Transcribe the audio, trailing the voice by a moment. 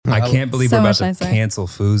I can't believe So we're about much to nicer. cancel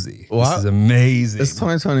Fousey. What? This is amazing. It's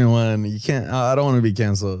 2021. You can't. I don't want to be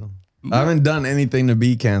canceled. I haven't done anything to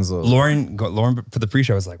be canceled. Lauren for the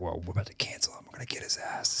pre-show was like, well, we're about to cancel him. We're going to get his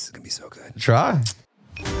ass. This is going to be so good. Try.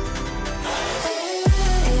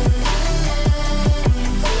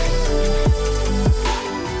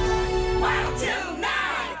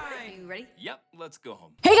 Yep, let's go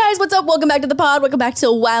home. Hey guys, what's up? Welcome back to the pod. Welcome back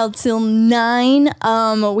to Wild Till 9. We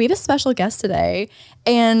have a special guest today,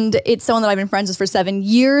 and it's someone that I've been friends with for 7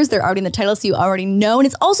 years. They're already in the title, so you already know. And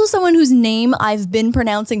it's also someone whose name I've been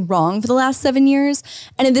pronouncing wrong for the last 7 years.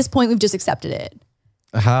 And at this point, we've just accepted it.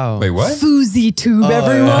 How? Wait, what? FouseyTube,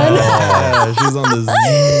 everyone. Yeah, she's on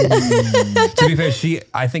the To be fair,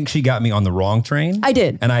 I think she got me on the wrong train. I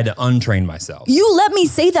did. And I had to untrain myself. You let me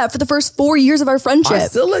say that for the first 4 years of our friendship. I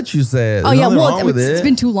still let you say it. Oh There's yeah, nothing well, wrong with it's it.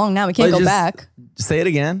 been too long now. We can't Like, go just back. Say it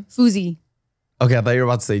again. Fousey. Okay, I thought you were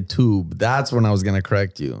about to say tube. That's when I was gonna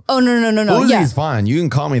correct you. Oh no. Fousey's Yeah, fine. You can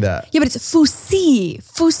call me that. yeah, but it's Fousey.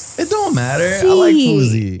 Fousey. It don't matter. I like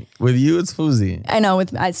Fousey. With you, it's Fousey. I know.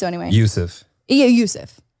 So anyway. Yusuf. Yeah,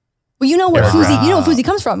 Yusuf. Well, you know where Right. Fousey. You know where Fousey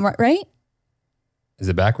comes from, right? Is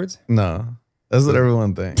it backwards? No, that's what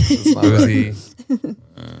everyone thinks. It's not right. Fousey.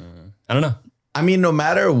 I don't know. I mean, no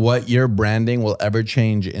matter what your branding will ever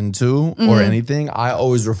change into or anything, I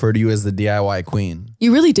always refer to you as the DIY queen.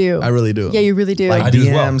 You really do. I really do. Yeah, you really do. Like I do as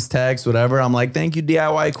well. DMs, text, whatever. I'm like, thank you,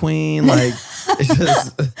 DIY queen. Like, it's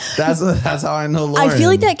just that's how I know Lauren. I feel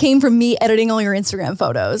like that came from me editing all your Instagram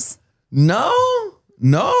photos.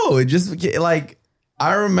 No, it just like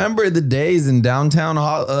I remember the days in downtown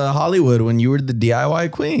Hollywood when you were the DIY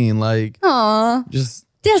queen. Like, Aw. just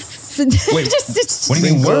Yes. Wait, what do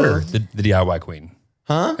you mean were the DIY queen?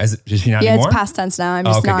 huh? Is she not Yeah, anymore? it's past tense now. I'm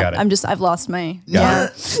just okay, got it. I've lost my. Got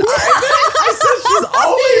it. I said she's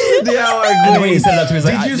always the DIY queen. And the way you set it up to me is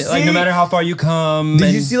like, Did you like no see- matter how far you come. Did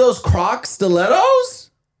and- you see those Crocs stilettos?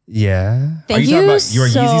 Thank Yeah. Are you talking you about your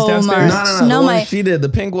so Yeezys downstairs? much. No, No, the my- one she did, the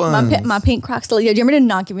pink one. My pink Croc stiletto. Jeremy did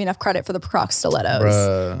not give me enough credit for the Croc stilettos.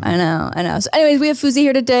 Bruh. I know. So anyways, we have Fousey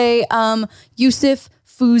here today. Yusuf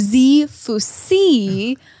Fousey.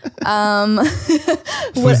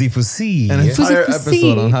 Fuzzy Fuzzy. And it's entire Fousey.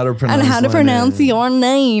 episode on how to pronounce and how to my pronounce name. your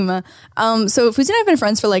name. So Fousey and I have been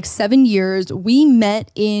friends for like 7 years. We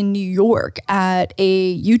met in New York at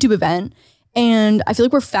a YouTube event, and I feel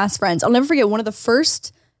like we're fast friends. I'll never forget one of the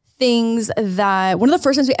first times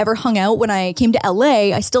we ever hung out when I came to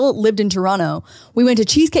LA. I still lived in Toronto. We went to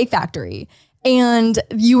Cheesecake Factory. And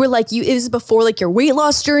you were like, it was before like your weight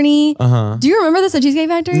loss journey. Do you remember this at Cheesecake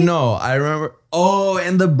Factory? No, I remember. Oh,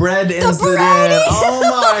 and the bread incident. bread. Oh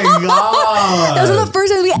my God. That was one of the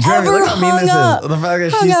first times we Jeremy, ever look how mean hung this up. is. The fact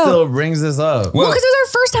that Hung she out. still brings this up. Well, because it was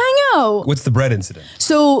our first hangout. What's the bread incident?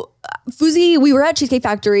 So, Fousey, we were at Cheesecake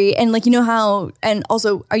Factory, and like, you know how, and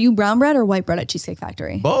also, are you brown bread or white bread at Cheesecake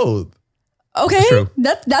Factory? Both. Okay, True.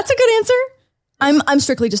 that's a good answer. I'm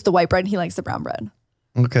strictly just the white bread, and he likes the brown bread.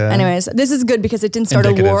 Okay. Anyways, this is good because it didn't start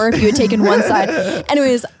Indicative. a war if you had taken one side.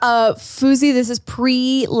 Anyways, Fousey, this is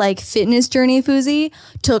pre like fitness journey. Fousey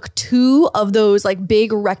took 2 of those like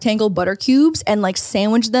big rectangle butter cubes and like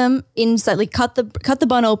sandwiched them inside, like cut the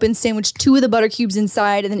bun open, sandwiched 2 of the butter cubes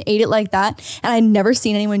inside, and then ate it like that. And I'd never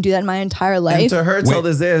seen anyone do that in my entire And life. to her, till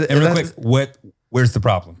this day. And real quick, where's the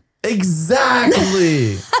problem?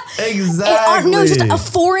 Exactly. No, it's just a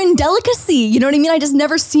foreign delicacy. You know what I mean? I just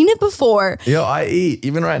never seen it before. Yo, I eat.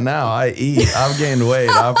 Even right now, I eat. I've gained weight.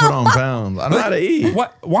 I put on pounds. I know how to eat.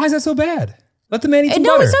 What? Why is that so bad? Let the man eat some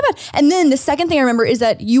No, butter. it's not bad. And then the second thing I remember is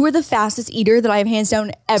that you were the fastest eater that I have hands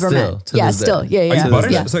down ever Still, met. to Yeah, this day. still. Yeah, Are yeah. you butter?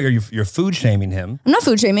 Yeah. So you're food shaming him. I'm not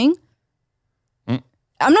food shaming.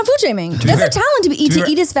 I'm not food shaming. That's fair- a talent to fair-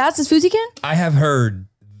 eat as fast as Fousey can. I have heard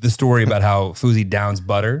the story about how Fousey downs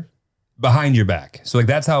butter behind your back. So like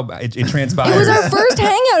that's how it transpires. It was our first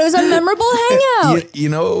hangout. It was a memorable hangout. You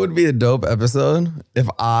know what would be a dope episode? If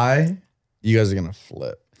you guys are going to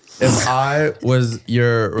flip. If I was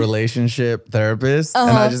your relationship therapist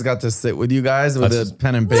and I just got to sit with you guys with a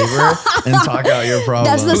pen and paper and talk out your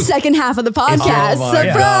problems. That's the second half of the Oh podcast. my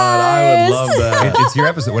Surprise! God, I would love that. It's your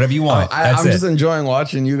episend. Whatever you want. That's I'm it. just enjoying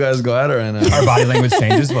watching you guys go at it right now. Our body language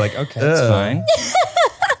changes. We're like, okay, that's fine.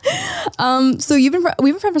 So we've been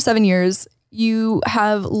friends for 7 years. You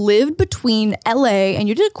have lived between LA and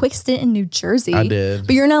you did a quick stint in New Jersey. I did.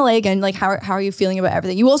 But you're in LA again. Like, how are you feeling about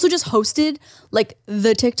everything? You also just hosted like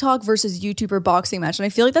the TikTok versus YouTuber boxing match. And I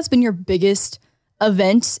feel like that's been your biggest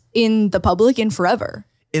event in the public in forever.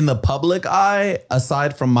 In the public eye,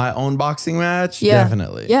 aside from my own boxing match, Yeah.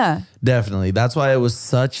 definitely. Yeah. Definitely. That's why it was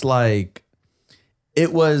such like,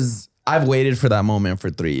 I've waited for that moment for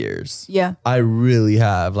 3 years. Yeah. I really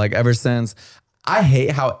have. Like ever since I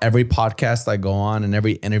hate how every podcast I go on and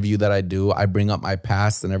every interview that I do, I bring up my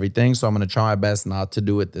past and everything. So I'm going to try my best not to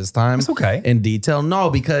do it this time. It's okay. In detail. No,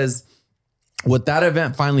 because what that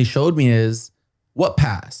event finally showed me is what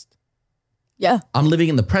past? Yeah. I'm living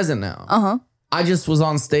in the present now. Uh-huh. I just was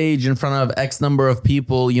on stage in front of X number of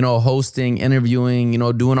people, you know, hosting, interviewing, you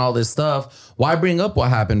know, doing all this stuff. Why bring up what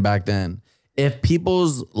happened back then? If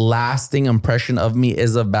people's lasting impression of me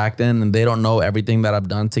is of back then and they don't know everything that I've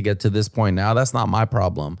done to get to this point now, that's not my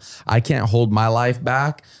problem. I can't hold my life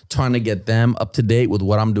back trying to get them up to date with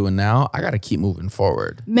what I'm doing now. I got to keep moving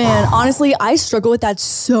forward. Man, honestly, I struggle with that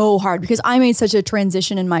so hard because I made such a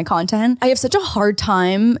transition in my content. I have such a hard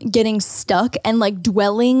time getting stuck and like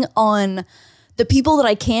dwelling on the people that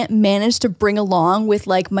I can't manage to bring along with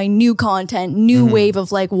like my new content, new wave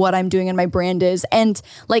of like what I'm doing and my brand is. And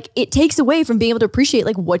like, it takes away from being able to appreciate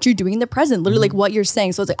like what you're doing in the present, literally like what you're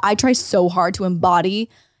saying. So it's like, I try so hard to embody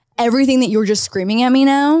everything that you're just screaming at me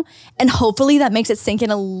now. And hopefully that makes it sink in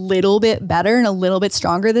a little bit better and a little bit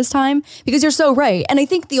stronger this time because you're so right. And I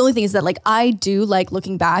think the only thing is that like, I do like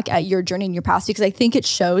looking back at your journey and your past because I think it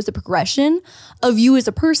shows the progression of you as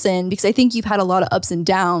a person because I think you've had a lot of ups and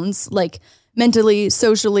downs, like mentally,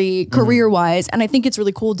 socially, career-wise. And I think it's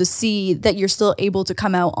really cool to see that you're still able to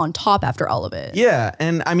come out on top after all of it. Yeah.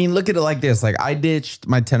 And I mean, look at it like this. Like I ditched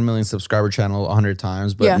my 10 million subscriber channel 100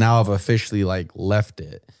 times, but now I've officially like left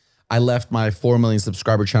it. I left my 4 million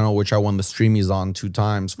subscriber channel, which I won the Streamies on 2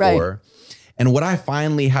 times for. Right. And what I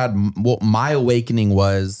finally had, what my awakening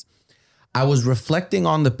was, I was reflecting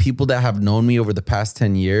on the people that have known me over the past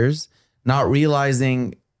 10 years, not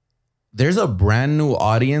realizing there's a brand new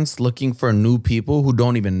audience looking for new people who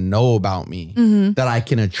don't even know about me that I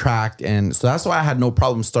can attract. And so that's why I had no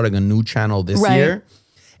problem starting a new channel this year.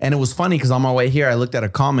 And it was funny because on my way here, I looked at a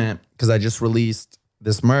comment because I just released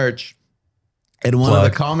this merch. And one of the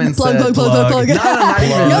comments said, plug.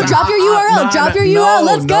 No, drop your URL. Drop your URL.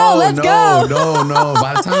 Let's go. No.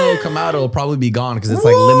 By the time it'll come out, it'll probably be gone because it's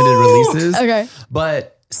like limited releases. Okay.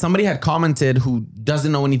 But somebody had commented who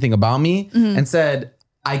doesn't know anything about me and said,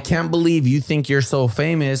 I can't believe you think you're so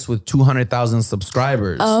famous with 200,000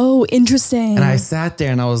 subscribers. Oh, interesting. And I sat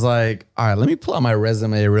there and I was like, all right, let me pull out my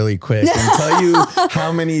resume really quick and tell you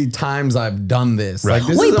how many times I've done this. Like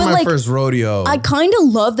this isn't my first rodeo. I kind of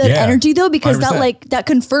love that energy though, because 100%. that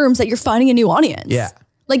confirms that you're finding a new audience. Yeah.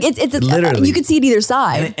 Like it's literally, you can see it either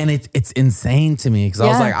side. And it's insane to me because I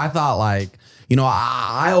was like, I thought like, you know,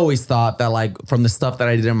 I always thought that like from the stuff that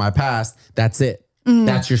I did in my past, that's it.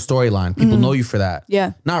 That's your storyline. People know you for that.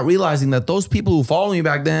 Yeah. Not realizing that those people who followed me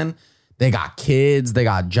back then, they got kids, they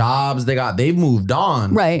got jobs, they've moved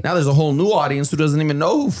on. Right. Now there's a whole new audience who doesn't even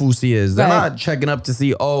know who Fousey is. They're not checking up to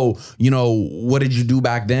see, oh, you know, what did you do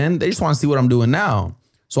back then? They just want to see what I'm doing now.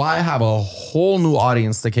 So I have a whole new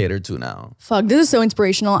audience to cater to now. Fuck, this is so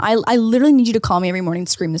inspirational. I literally need you to call me every morning and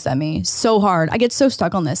scream this at me so hard. I get so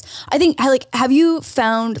stuck on this. I think, like, have you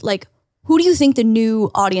found, like, who do you think the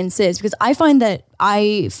new audience is? Because I find that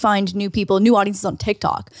I find new audiences on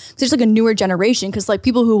TikTok. So there's like a newer generation. Because like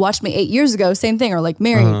people who watched me 8 years ago, same thing, are like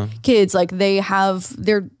married, kids, like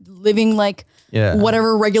they're living like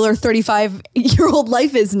whatever regular 35-year-old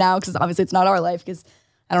life is now. Because obviously it's not our life because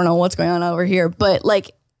I don't know what's going on over here. But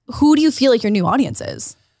like, who do you feel like your new audience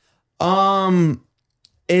is?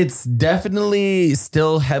 It's definitely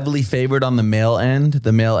still heavily favored on the male end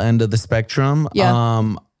of the spectrum.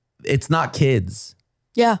 Yeah. It's not kids.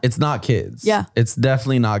 Yeah. It's not kids. Yeah. It's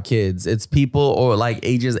definitely not kids. It's people or like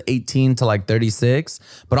ages 18 to like 36.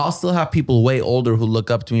 But I'll still have people way older who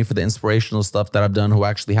look up to me for the inspirational stuff that I've done who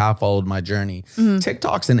actually have followed my journey.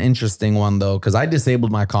 TikTok's an interesting one though, because I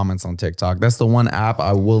disabled my comments on TikTok. That's the one app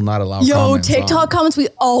I will not allow comments TikTok on. Comments, we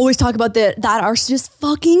always talk about that are just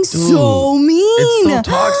fucking so mean. It's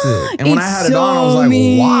so toxic. And when I had it on, I was like,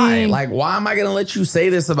 why? Like, why am I going to let you say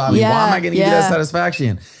this about me? Why am I going to give you that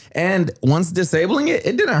satisfaction? And once disabling it,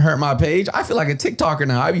 it didn't hurt my page. I feel like a TikToker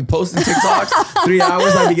now. I be posting TikToks 3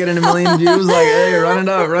 hours. I be getting 1 million views. Like, hey, run it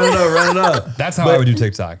up. That's how I would do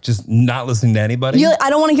TikTok. Just not listening to anybody. I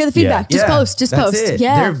don't want to hear the feedback. Just post. It.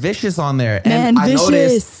 Yeah. They're vicious on there. Man, and I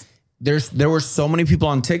vicious. Noticed there were so many people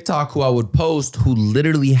on TikTok who I would post who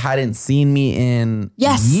literally hadn't seen me in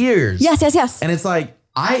years. Yes. And it's like,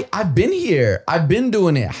 I've been here. I've been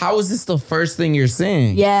doing it. How is this the first thing you're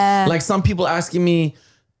seeing? Yeah. Like some people asking me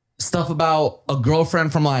stuff about a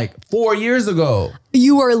girlfriend from like 4 years ago.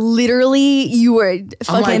 You were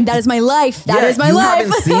fucking, like, that is my life. That is my life. You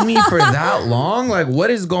haven't seen me for that long? Like,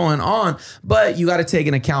 what is going on? But you got to take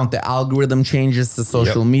into account the algorithm changes to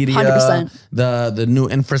social media, 100%. the new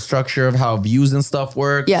infrastructure of how views and stuff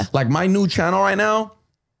work. Yeah. Like my new channel right now,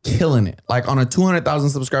 killing it. Like on a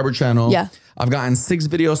 200,000 subscriber channel. Yeah. I've gotten 6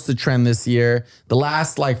 videos to trend this year. The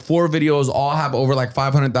last like 4 videos all have over like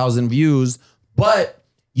 500,000 views. But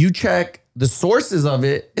you check the sources of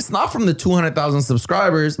it, it's not from the 200,000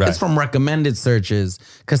 subscribers. Right. It's from recommended searches.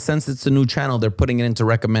 Because since it's a new channel, they're putting it into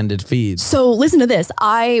recommended feeds. So listen to this.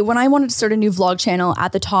 When I wanted to start a new vlog channel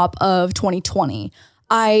at the top of 2020,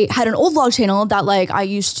 I had an old vlog channel that like I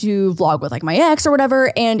used to vlog with like my ex or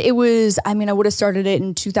whatever. And it was, I would have started it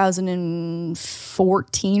in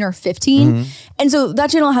 2014 or 15. Mm-hmm. And so that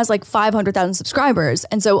channel has like 500,000 subscribers.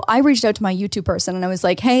 And so I reached out to my YouTube person and I was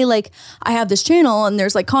like, hey, like I have this channel and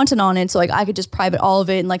there's like content on it. So like I could just private all of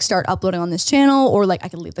it and like start uploading on this channel, or like I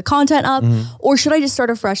could leave the content up, or should I just start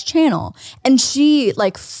a fresh channel? And she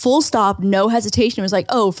like full stop, no hesitation was like,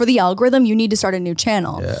 oh, for the algorithm, you need to start a new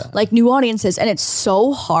channel, like new audiences. And it's so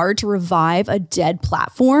hard to revive a dead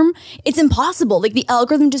platform. It's impossible. Like the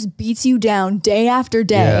algorithm just beats you down day after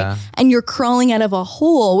day, and you're crawling out of a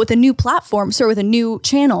hole. With a new platform, with a new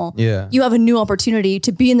channel. You have a new opportunity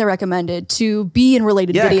to be in the recommended, to be in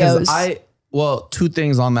related videos. Well, 2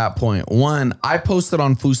 things on that point. One, I posted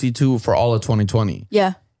on FouseyTube for all of 2020.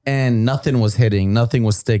 Yeah. And nothing was hitting, nothing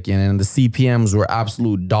was sticking, and the CPMs were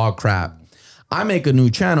absolute dog crap. I make a new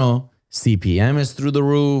channel, CPM is through the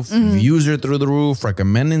roof, views are through the roof,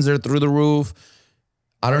 recommendings are through the roof.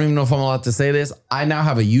 I don't even know if I'm allowed to say this. I now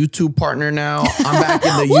have a YouTube partner now. I'm back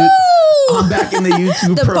in the I'm back in the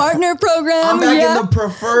YouTube partner program. I'm back in the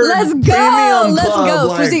preferred. Let's go. Premium Let's club. go.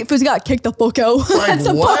 Like, Fousey got kicked the fuck out. Like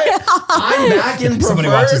what? I'm back in preferred. Somebody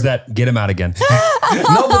watches that, get him out again.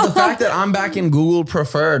 No, but the fact that I'm back in Google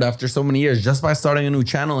preferred after so many years, just by starting a new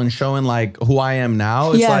channel and showing like who I am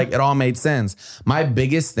now, it's like it all made sense. My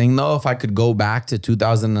biggest thing though, if I could go back to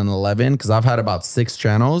 2011, because I've had about 6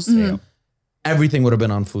 channels, everything would have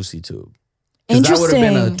been on FouseyTube. Because that would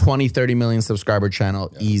have been a 20, 30 million subscriber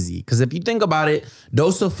channel easy. Because if you think about it,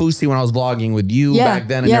 Dose of Fousey, when I was vlogging with you back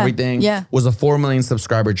then and everything, was a 4 million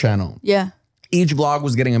subscriber channel. Yeah. Each vlog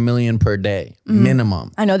was getting 1 million per day,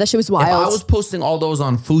 minimum. I know, that shit was wild. If I was posting all those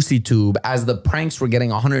on FouseyTube as the pranks were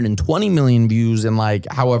getting 120 million views in like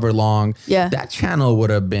however long, that channel would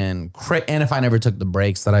have been crazy. And if I never took the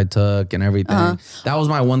breaks that I took and everything, that was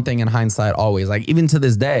my one thing in hindsight always. Like even to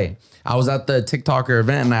this day, I was at the TikToker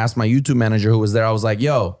event and I asked my YouTube manager who was there, I was like,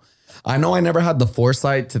 yo, I know I never had the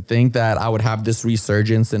foresight to think that I would have this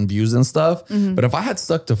resurgence in views and stuff, but if I had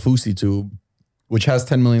stuck to FouseyTube, which has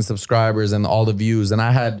 10 million subscribers and all the views, and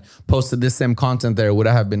I had posted this same content there, would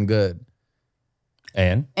have been good.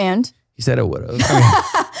 And? He said it would have.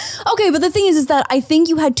 Okay, but the thing is that I think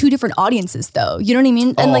you had 2 different audiences though. You know what I mean?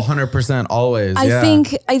 And 100% always.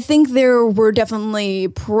 I think there were definitely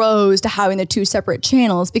pros to having the 2 separate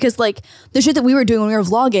channels, because like the shit that we were doing when we were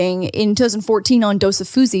vlogging in 2014 on Dose of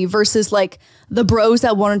Fousey versus like the bros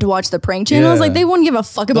that wanted to watch the prank channels, like they wouldn't give a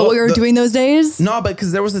fuck about what we were doing those days. No, but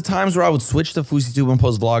because there was the times where I would switch to FouseyTube and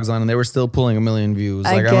post vlogs on and they were still pulling 1 million views.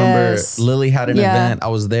 Like I remember Lily had an event, I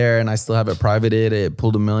was there and I still have it privated. It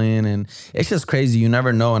pulled 1 million and it's just crazy. You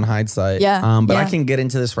never know in hindsight. But I can get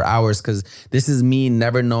into this for hours because this is me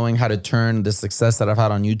never knowing how to turn the success that I've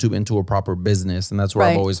had on YouTube into a proper business. And that's where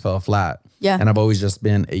I've always fell flat. And I've always just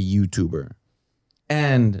been a YouTuber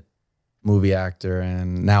and movie actor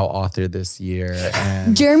and now author this year.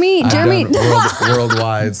 And Jeremy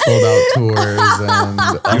worldwide sold out tours and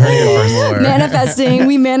a whole more. Manifesting,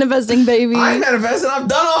 baby. I'm manifesting. I've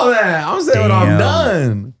done all that. I'm saying what I've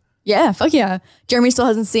done. Yeah, fuck yeah. Jeremy still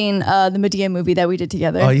hasn't seen the Medea movie that we did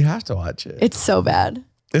together. Oh, you have to watch it. It's so bad.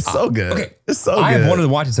 It's so good. Okay. It's so good. I have wanted to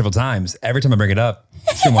watch it several times. Every time I bring it up,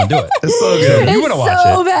 she didn't want to do it. It's so good. You want to watch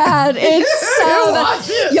so it. Bad. It's so bad.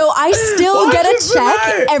 Yo, I still get a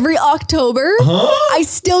check every October. I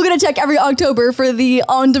still get a check every October for the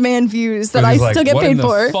on-demand views that I still get paid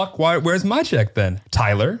for. Fuck? Where's my check then?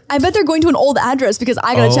 Tyler? I bet they're going to an old address because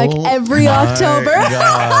I got a check every October.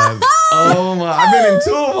 God. Oh my! I've been in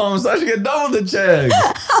 2 of them, so I should get double the check.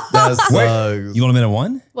 That sucks. Wait, you've only been in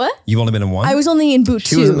 1? What? You've only been in 1? I was only in boot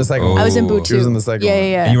 2. She was in the second one. I was in boot 2. She was in the second one.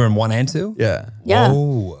 Yeah. And you were in 1 and 2? Yeah. Yeah.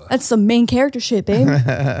 Whoa. That's some main character shit, babe.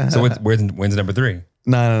 So when's number 3?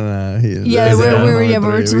 No. We're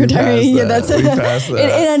retiring. Yeah, that's it. It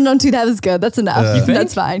ended on 2. That was good. That's enough. You think?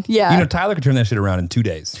 That's fine. Yeah. You know, Tyler could turn that shit around in 2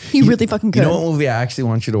 days. He really fucking could. You know what movie I actually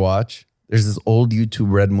want you to watch? There's this old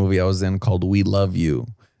YouTube Red movie I was in called We Love You.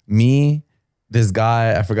 Me, this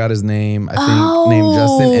guy, I forgot his name, I think named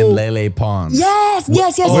Justin, and Lele Pons. Yes. And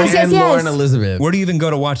Lauren Elizabeth. Where do you even go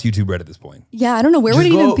to watch YouTube Red at this point? Yeah, I don't know. Where would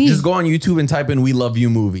it even be? Just go on YouTube and type in We Love You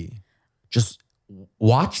movie. Just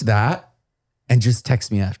watch that and just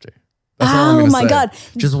text me after. That's all I'm gonna say. God.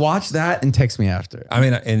 Just watch that and text me after. I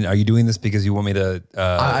mean, and are you doing this because you want me to?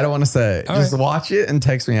 I don't want to say. Just watch it and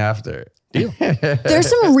text me after. There's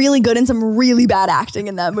some really good and some really bad acting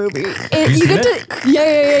in that movie. You get to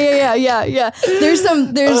yeah.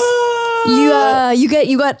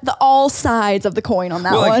 You got the all sides of the coin on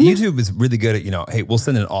that Well, one. like YouTube is really good at, hey, we'll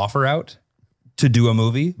send an offer out to do a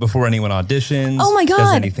movie before anyone auditions. Oh my God.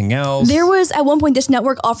 Does anything else. There was at one point Dish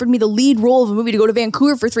Network offered me the lead role of a movie to go to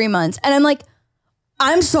Vancouver for 3 months. And I'm like,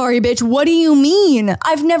 I'm sorry, bitch. What do you mean?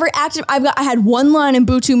 I've never acted. I had one line in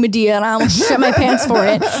Butu Medea and I almost shit my pants for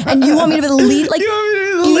it. And you want me to be the lead? Like, you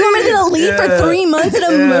want me to be the lead for 3 months in a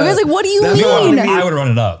movie? I was like, what do you mean? I would run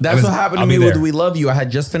it up. That's what happened to me with We Love You. I had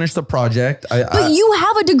just finished the project. But you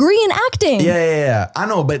have a degree in acting. Yeah. I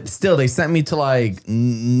know, but still, they sent me to like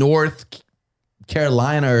North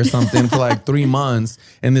Carolina or something for like 3 months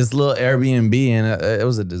in this little Airbnb, and it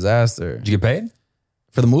was a disaster. Did you get paid?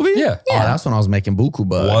 For the movie? Yeah. Oh, that's when I was making buku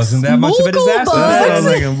bucks. Wasn't that much of a Buku disaster? bucks. I was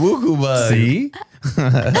making buku bucks. See?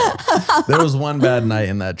 There was one bad night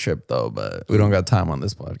in that trip though, but we don't got time on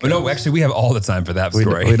this podcast. But no, actually, we have all the time for that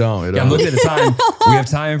story. We don't. Yeah, I'm looking at the time. We have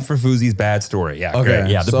time for Fousey's bad story. Yeah, Okay,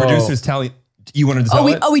 great. Yeah, the so- producer's telling. You wanted to tell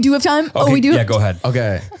it? We do have time? Okay, Oh, we do? Yeah, go ahead.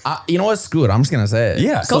 Okay. You know what? Screw it. I'm just going to say it.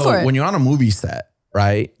 Yeah. Go for it. When you're on a movie set,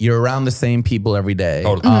 right, you're around the same people every day.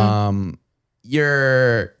 Totally.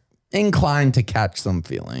 You're inclined to catch some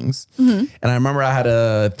feelings. And I remember I had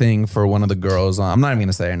a thing for one of the girls. I'm not even going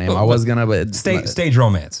to say her name. I was going to, but Stage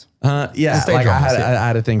romance. yeah, stage like romance, I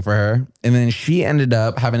had a thing for her, and then she ended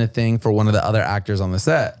up having a thing for one of the other actors on the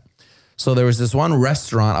set. So there was this one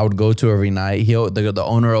restaurant I would go to every night. The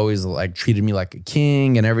owner always like treated me like a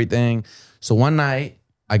king and everything. So one night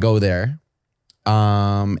I go there,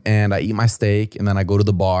 and I eat my steak, and then I go to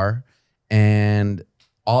the bar, and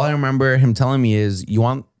all I remember him telling me is, "You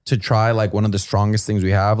want to try like one of the strongest things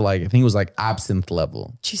we have? Like I think it was like absinthe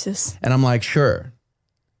level." Jesus. And I'm like, sure.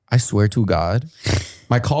 I swear to God,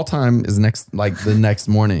 my call time is the next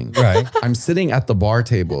morning. Right. I'm sitting at the bar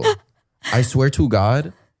table. I swear to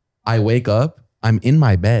God, I wake up, I'm in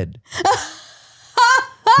my bed.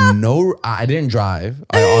 No, I didn't drive.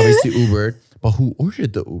 I obviously Ubered, but who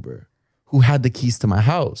ordered the Uber? Who had the keys to my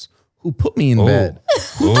house? Who put me in bed?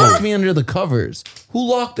 Who tucked me under the covers? Who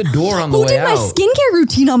locked the door on the Who way did out? my skincare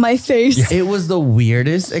routine on my face? It was the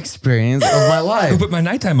weirdest experience of my life. Who put my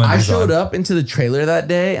nighttime undies I showed on? up into the trailer that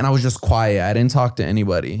day and I was just quiet. I didn't talk to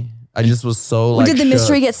anybody. I just was so like. Did the shook.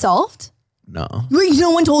 mystery get solved? No. Wait, no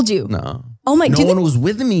one told you? No. Oh my, No one was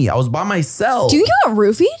with me. I was by myself. do you think you got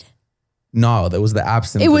roofied? No, that was the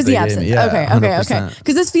absence. It was that the they gave absence. me. Yeah, okay. 100%.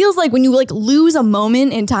 Because this feels like when you like lose a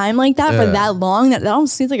moment in time like that for Yeah. that long, that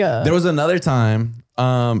almost seems like a. There was another time,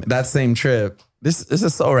 that same trip. This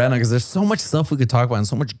is so random because there's so much stuff we could talk about and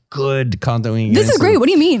so much good content we can get This is into. great. What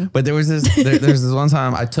do you mean? But there's this one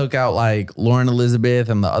time I took out like Lauren Elizabeth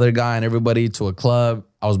and the other guy and everybody to a club.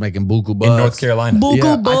 I was making buku bucks. In North Carolina. Buku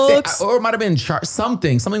I bucks. think, or it might have been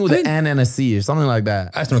something with an N and a C or something like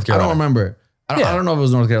that. That's North I Carolina. don't remember. I don't know if it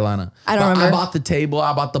was North Carolina. I don't But remember. I bought the table.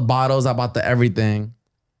 I bought the bottles. I bought the everything.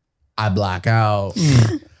 I black out.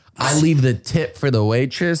 I leave the tip for the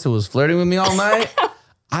waitress who was flirting with me all night.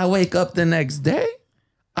 I wake up the next day.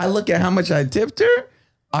 I look at how much I tipped her.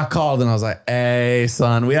 I called and I was like, hey,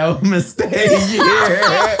 son, we have a mistake here.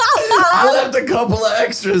 I left a couple of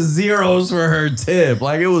extra zeros for her tip.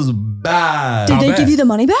 Like, it was bad. Did they bad? give you the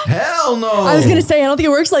money back? Hell no. I was gonna say I don't think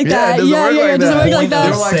it works like that. it doesn't work like It doesn't that. work like They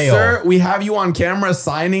that. were like, Sale. sir, we have you on camera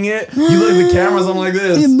signing it. You look at the cameras, I'm like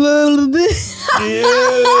this.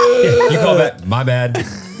 You call back. My bad.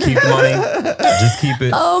 Keep the money. Just keep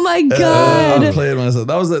it. Oh my I'm god. playing myself.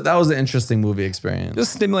 That was an interesting movie experience.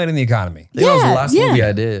 Just stimulating the economy. I think that was the Yeah, last yeah. movie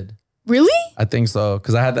I did. Really? I think so.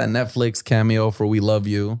 Because I had that Netflix cameo for We Love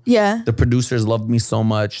You. Yeah. The producers loved me so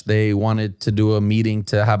much they wanted to do a meeting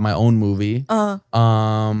to have my own movie.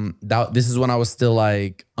 This is when I was still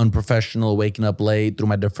like unprofessional, waking up late through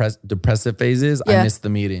my depressive phases. Yeah. I missed the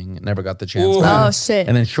meeting, never got the chance. Ooh. back. Oh shit.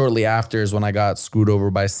 And then shortly after is when I got screwed over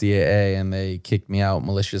by CAA and they kicked me out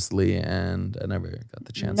maliciously and I never got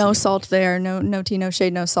the chance. No again. salt there, no tea, no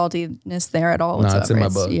shade, no saltiness there at all. No, it's whatsoever. in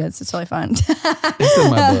my book. Yeah, it's totally fine. It's in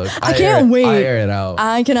my book. I can't wait. I air it out.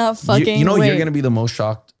 I cannot fucking you know wait. you're gonna be the most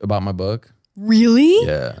shocked about my book. Really?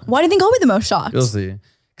 Yeah. Why do you think I'll be the most shocked? You'll see.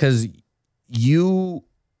 Because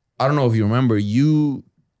I don't know if you remember,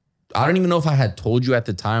 I don't even know if I had told you at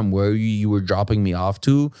the time where you were dropping me off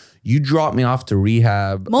to. You dropped me off to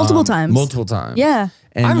rehab. Multiple times. Multiple times. Yeah.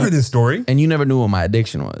 And I've you, heard this story. and you never knew what my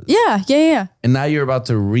addiction was. Yeah. And now you're about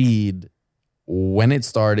to read when it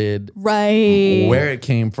started, Right. where it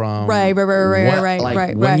came from. Right. When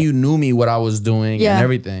Right. you knew me, what I was doing Yeah. and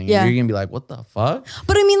everything. Yeah. You're going to be like, what the fuck?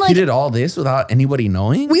 But I mean, He like, did all this without anybody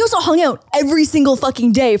knowing? we also hung out every single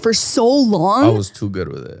fucking day for so long. I was too good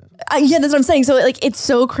with it. Yeah, that's what I'm saying. So like, it's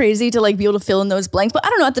so crazy to like be able to fill in those blanks. But I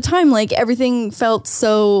don't know, at the time, like everything felt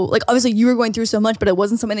so like, obviously you were going through so much, but it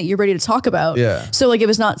wasn't something that you're ready to talk about. Yeah. So like, it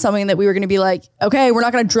was not something that we were going to be like, okay, we're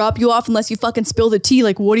not going to drop you off unless you fucking spill the tea.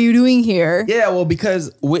 Like, what are you doing here? Yeah, well,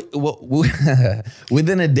 because with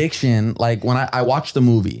an addiction, like when I watched the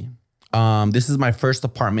movie, this is my first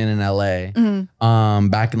apartment in LA.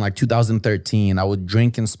 Back in like 2013, I would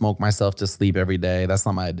drink and smoke myself to sleep every day. That's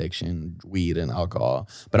not my addiction, weed and alcohol.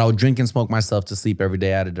 But I would drink and smoke myself to sleep every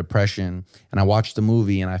day. I had a depression, and I watched the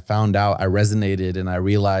movie and I found out, I resonated, and I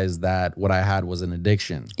realized that what I had was an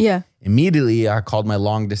addiction. Yeah. Immediately, I called my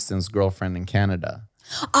long distance girlfriend in Canada.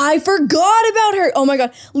 I forgot about her. Oh my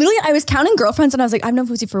God. Literally, I was counting girlfriends and I was like, I've known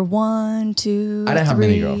Fousey for 1, 2, I didn't have 3,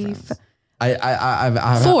 many girlfriends.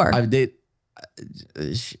 I've 4. I've dated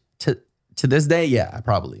to this day, yeah,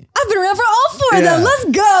 probably. I've been around for all 4 of them. Let's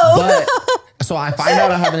go. But so I find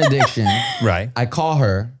out I have an addiction. Right. I call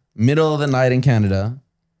her middle of the night in Canada.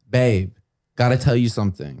 Babe, gotta tell you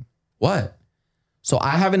something. What? So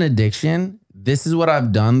I have an addiction. This is what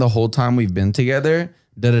I've done the whole time we've been together.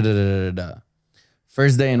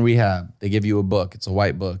 First day in rehab, they give you a book. It's a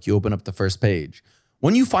white book. You open up the first page.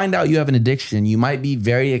 When you find out you have an addiction, you might be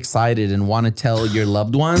very excited and want to tell your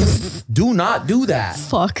loved ones. Do not do that.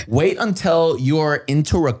 Fuck. Wait until you're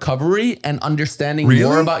into recovery and understanding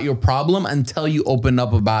more about your problem until you open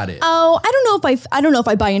up about it. Oh, I don't know if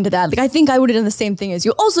I buy into that. Like, I think I would have done the same thing as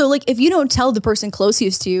you. Also, like, if you don't tell the person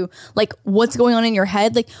closest to you, like, what's going on in your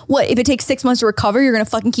head, like, what if it takes 6 months to recover? You're gonna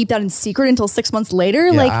fucking keep that in secret until 6 months later.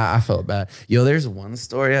 Yeah, like, I felt bad. Yo, there's one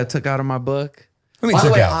story I took out of my book. By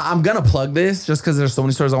the way, I'm gonna plug this just because there's so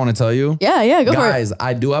many stories I want to tell you. Yeah, go for it. Guys,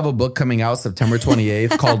 I do have a book coming out September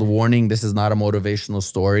 28th called Warning, This Is Not a Motivational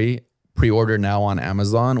Story. Pre-order now on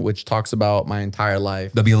Amazon, which talks about my entire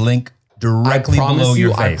life. There'll be a link directly below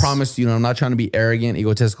your face. I promise you, I'm not trying to be arrogant,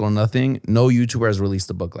 egotistical, or nothing. No YouTuber has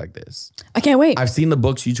released a book like this. I can't wait. I've seen the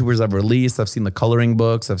books YouTubers have released. I've seen the coloring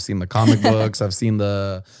books. I've seen the comic books. I've seen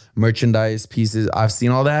the merchandise pieces. I've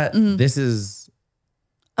seen all that. This is...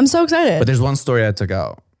 I'm so excited. But there's one story I took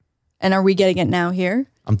out. And are we getting it now here?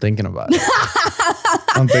 I'm thinking about it.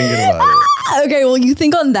 I'm thinking about it. Okay, well, you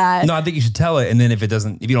think on that. No, I think you should tell it, and then if you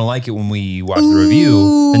don't like it when we watch the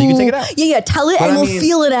review, then you can take it out. Yeah, tell it, and we'll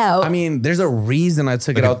feel it out. I mean, there's a reason I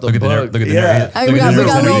took it out the book. Look at the yeah, we got a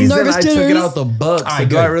little nervous I took it out the book. All right,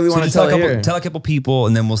 do I really want to tell it here? Tell a couple people,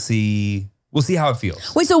 and then we'll see how it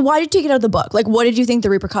feels. Wait, so why did you take it out of the book? Like, what did you think the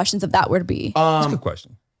repercussions of that would be? That's a good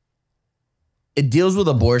question. It deals with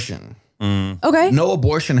abortion. Okay. No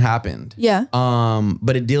abortion happened. Yeah.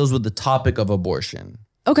 But it deals with the topic of abortion.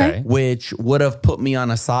 Okay. Which would have put me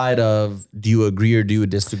on a side of, do you agree or do you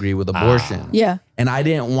disagree with abortion? Yeah. And I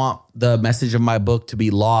didn't want the message of my book to be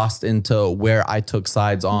lost into where I took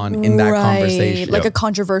sides on in that conversation. Like a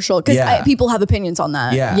controversial, because people have opinions on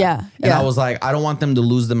that. Yeah. And I was like, I don't want them to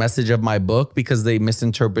lose the message of my book because they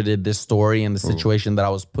misinterpreted this story and the situation that I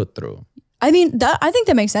was put through. I mean, I think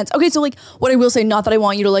that makes sense. Okay, so like what I will say, not that I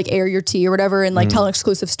want you to like air your tea or whatever and like tell an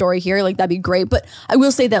exclusive story here, like that'd be great. But I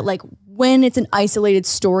will say that like when it's an isolated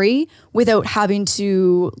story without having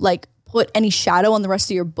to like put any shadow on the rest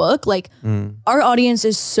of your book, like our audience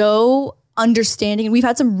is so understanding, and we've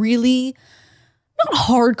had some really not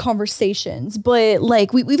hard conversations, but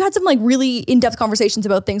like we've had some like really in-depth conversations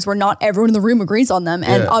about things where not everyone in the room agrees on them.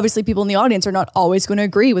 And obviously people in the audience are not always going to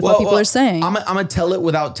agree with what people are saying. I'm going to tell it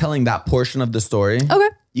without telling that portion of the story. Okay.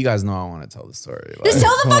 You guys know I want to tell the story. Just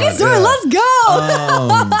tell the fucking story. Let's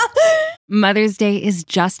go. Mother's Day is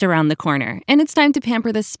just around the corner, and it's time to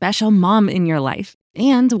pamper the special mom in your life.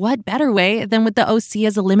 And what better way than with the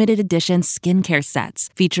Osea's limited edition skincare sets,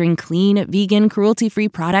 featuring clean, vegan, cruelty-free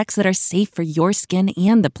products that are safe for your skin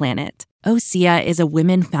and the planet. Osea is a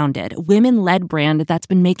women-founded, women-led brand that's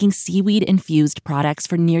been making seaweed-infused products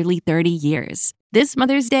for nearly 30 years. This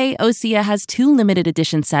Mother's Day, Osea has 2 limited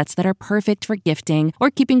edition sets that are perfect for gifting or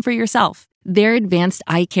keeping for yourself. Their advanced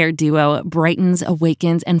eye care duo brightens,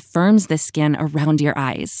 awakens, and firms the skin around your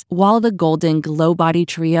eyes, while the Golden Glow Body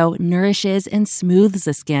Trio nourishes and smooths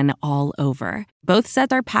the skin all over. Both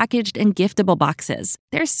sets are packaged in giftable boxes.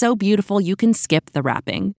 They're so beautiful you can skip the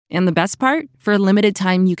wrapping. And the best part? For a limited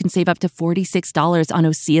time, you can save up to $46 on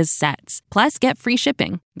Osea's sets. Plus, get free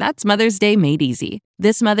shipping. That's Mother's Day made easy.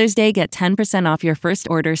 This Mother's Day, get 10% off your first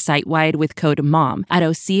order site-wide with code MOM at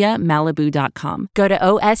OseaMalibu.com. Go to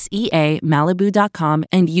OSEAMalibu.com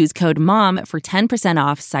and use code MOM for 10%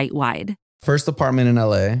 off site-wide. First apartment in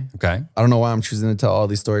LA. Okay. I don't know why I'm choosing to tell all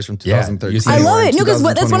these stories from 2013. I love it. No, because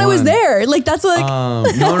that's when I was there. Like, that's like...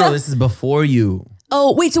 No, this is before you.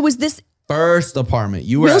 Oh, wait, so was this... first apartment.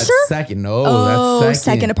 You were at Wilshire? second. No, Oh, that's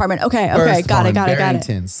second. second apartment. Okay. First Okay. Got it. apartment, Got it.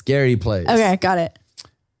 Barrington, scary place. Okay. Got it.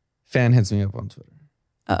 Fan hits me up on Twitter.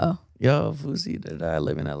 Uh-oh. Yo, Fuzi, I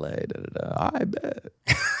live in LA. I bet.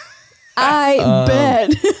 I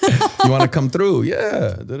bet. You want to come through?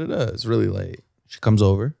 Yeah. It's really late. She comes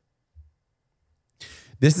over.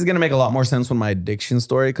 This is going to make a lot more sense when my addiction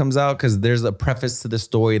story comes out because there's a preface to the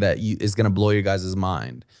story that is going to blow your guys'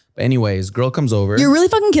 mind. But anyways, girl comes over. You're really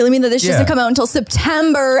fucking killing me that this doesn't come out until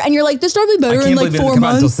September. And you're like, this story will be better in like 4 it doesn't come out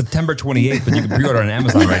until months. September 28th, but you can pre-order on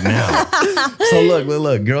Amazon right now. So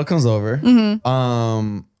look, girl comes over.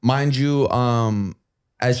 Mind you,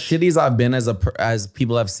 as shitty as I've been as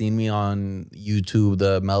people have seen me on YouTube,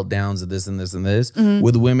 the meltdowns of this and this and this,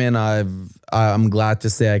 with women, I'm glad to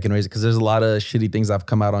say I can raise it because there's a lot of shitty things I've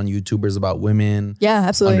come out on YouTubers about women, Yeah,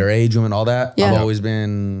 absolutely. underage women, all that. Yeah. I've always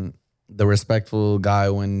been the respectful guy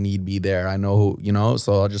when need be there. I know who,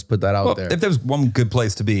 so I'll just put that out Well, there. if there was one good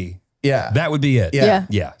place to be, Yeah. that would be it. Yeah.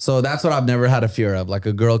 Yeah. So that's what I've never had a fear of, like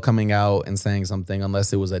a girl coming out and saying something,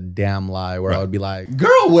 unless it was a damn lie where I would be like,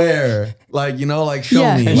 girl, where? Like, like show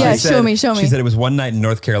Yeah, me. yeah, Like, show me. She said it was one night in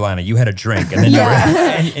North Carolina. You had a drink, and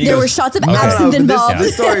then There were shots of absinthe but involved.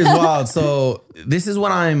 This story is wild. So this is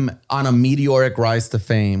when I'm on a meteoric rise to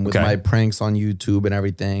fame with Okay. my pranks on YouTube and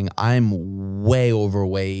everything. I'm way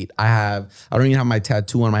overweight. I don't even have my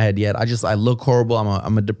tattoo on my head yet. I look horrible.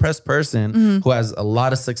 I'm a depressed person who has a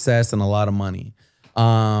lot of success and a lot of money.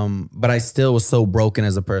 But I still was so broken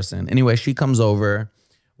as a person. Anyway, she comes over.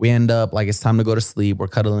 We end up like it's time to go to sleep. We're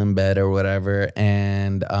cuddling in bed or whatever.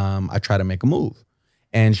 And I try to make a move.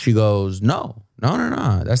 And she goes, no.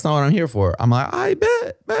 That's not what I'm here for. I'm like, I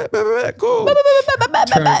bet, cool.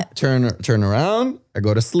 Turn around. I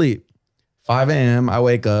go to sleep. 5 a.m. I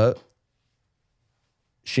wake up.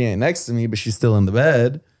 She ain't next to me, but she's still in the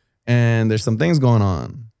bed. And there's some things going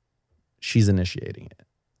on. She's initiating it.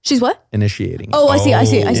 She's what? Initiating it. Oh, I see.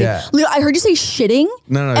 yeah. Leo, I heard you say shitting.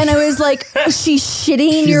 No. And I was like, she's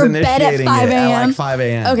shitting in your bed at 5 it at a.m. like 5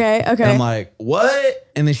 a.m. Okay. And I'm like, what?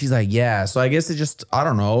 And then she's like, yeah. So I guess it just, I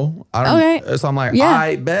don't know. Okay. So I'm like, Yeah.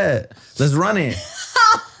 I bet. Let's run it.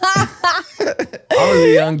 I was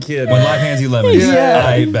a young kid. When life hands you lemons. Yeah.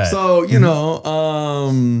 I bet. So,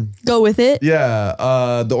 Go with it.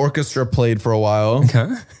 yeah, the orchestra played for a while. Okay.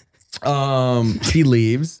 She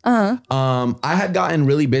leaves. I had gotten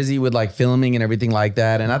really busy with like filming and everything like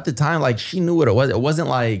that. And at the time, like she knew what it was. It wasn't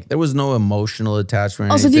like there was no emotional attachment.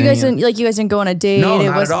 Or Also, if anything. you guys didn't go on a date. No, it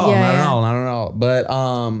not was, at all. Yeah, Not yeah. at all. Not at all.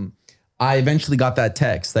 But I eventually got that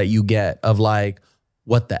text that you get of like,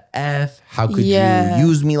 what the F? How could Yeah. you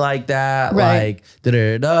use me like that? Right. Like,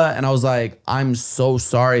 da-da-da-da. And I was like, I'm so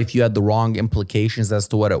sorry if you had the wrong implications as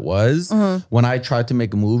to what it was. Mm-hmm. When I tried to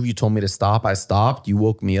make a move, you told me to stop. I stopped. You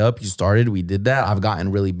woke me up. You started. We did that. I've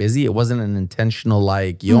gotten really busy. It wasn't an intentional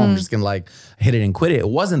like, yo, Mm-hmm. I'm just going to like hit it and quit it. It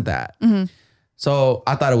wasn't that. So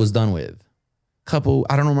I thought it was done with. I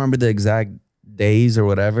don't remember the exact days or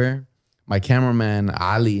whatever. My cameraman,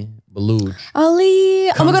 Ali Baluch. Ali,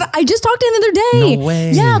 oh my God, I just talked to him the other day. No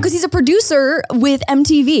way. Yeah, because he's a producer with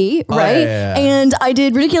MTV, right? yeah. And I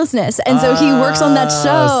did Ridiculousness. And so he works on that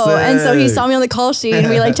show. And so he sick. saw me on the call sheet and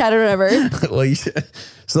we like chatted or whatever. Well,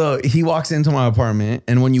 so he walks into my apartment,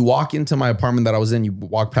 and when you walk into my apartment that I was in, you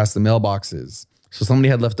walk past the mailboxes. So somebody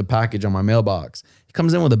had left a package on my mailbox. He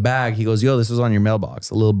comes in with a bag. He goes, yo, this was on your mailbox,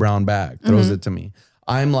 a little brown bag, throws it to me.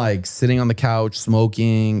 I'm like sitting on the couch,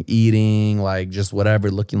 smoking, eating, like just whatever,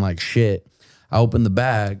 looking like shit. I open the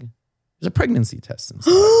bag. There's a pregnancy test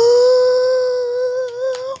inside.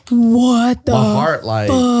 What the? My heart, like,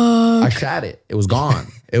 I shat it. It was gone.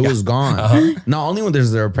 It was gone. Not only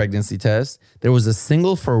was there a pregnancy test, there was a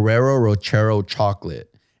single Ferrero Rocher chocolate.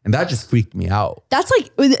 And that just freaked me out. That's like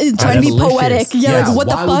trying to be Delicious. poetic. Yeah, like what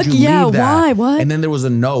the why would fuck? you Yeah, leave that? why? What? And then there was a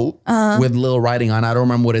note with little writing on it. I don't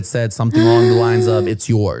remember what it said. Something along the lines of, it's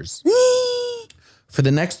yours. For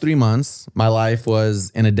the next 3 months, my life was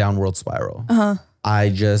in a downward spiral. I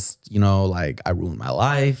just, I ruined my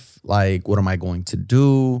life. Like, what am I going to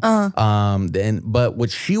do? But what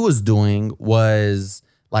she was doing was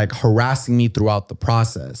like harassing me throughout the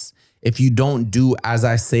process. If you don't do as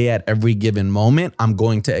I say at every given moment, I'm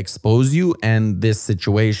going to expose you and this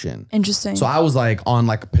situation. Interesting. So I was like on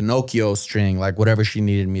like a Pinocchio string, like whatever she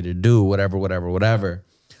needed me to do, whatever.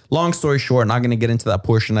 Long story short, not going to get into that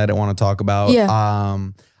portion I didn't want to talk about. Yeah.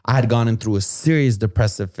 I had gone in through a serious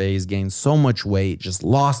depressive phase, gained so much weight, just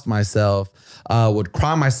lost myself, would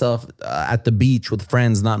cry myself at the beach with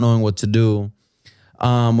friends, not knowing what to do.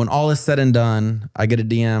 When all is said and done, I get a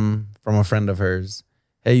DM from a friend of hers.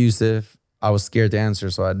 Hey, Yusuf, I was scared to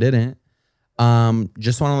answer, so I didn't.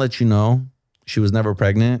 Just want to let you know She was never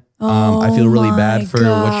pregnant. I feel really bad for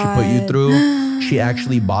what she put you God. through. She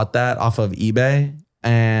actually bought that off of eBay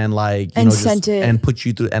and like, you know, sent it. and put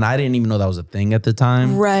you through. And I didn't even know that was a thing at the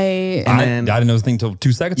time. Right. And I then didn't know this thing until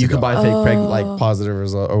 2 seconds you ago. could buy fake pregnant, like positive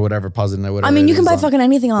result or whatever, positive, whatever. I mean, you can buy fucking. fucking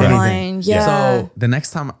anything online. Anything. Yeah. So the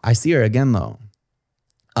next time I see her again, though,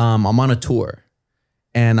 I'm on a tour,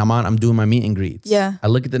 and I'm doing my meet and greets. Yeah. I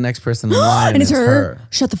look at the next person in line, and it's her.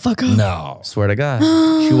 Shut the fuck up. No. Swear to God,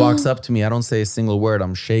 she walks up to me. I don't say a single word.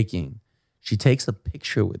 I'm shaking. She takes a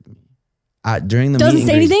picture with me during the Doesn't meet and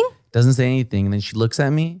say greet. anything? Doesn't say anything, and then she looks at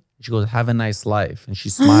me. She goes, "Have a nice life," and she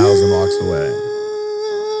smiles and walks away.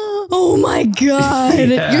 Oh my God.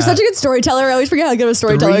 Yeah. You're such a good storyteller. I always forget how good of a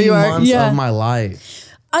storyteller 3 you are. months of my life.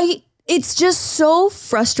 It's just so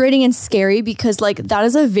frustrating and scary because like that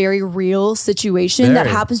is a very real situation that Very.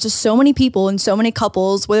 happens to so many people and so many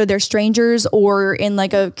couples, whether they're strangers or in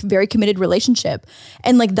like a very committed relationship.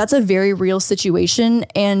 And like that's a very real situation.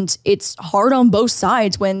 And it's hard on both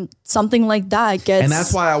sides when something like that gets. And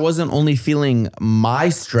that's why I wasn't only feeling my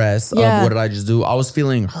stress Yeah. of what did I just do. I was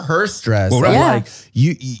feeling her stress. Well, right. Of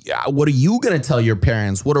Yeah. like, what are you gonna tell your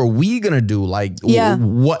parents? What are we gonna do? Like, Yeah.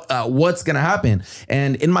 what's gonna happen?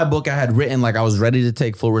 And in my book, I had written like I was ready to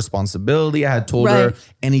take full responsibility. I had told her Right.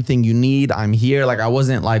 anything you need, I'm here. Like I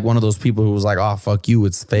wasn't like one of those people who was like, oh fuck you,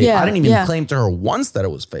 it's fake. Yeah, I didn't even yeah. claim to her once that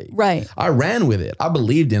it was fake. Right. I ran with it. I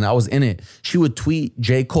believed in it. I was in it. She would tweet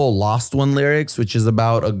J. Cole Lost One lyrics, which is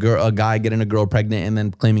about a guy getting a girl pregnant and then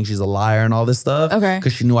claiming she's a liar and all this stuff. Okay.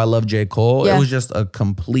 Because she knew I loved J. Cole. Yeah. It was just a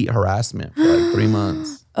complete harassment for like 3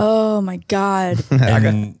 months. Oh my God.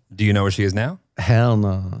 And do you know where she is now? Hell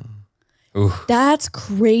no. Ooh. That's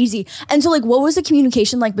crazy. And so like what was the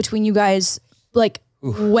communication like between you guys like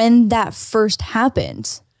when that first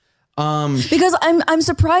happened? Because I'm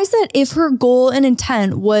surprised that if her goal and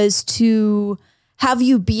intent was to have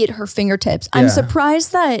you be at her fingertips, I'm Yeah.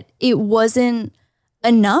 surprised that it wasn't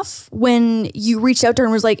enough when you reached out to her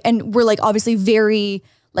and was like, and we're like obviously very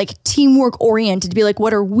like teamwork oriented to be like,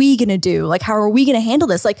 what are we gonna do? Like, how are we gonna handle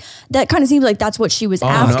this? Like that kind of seems like that's what she was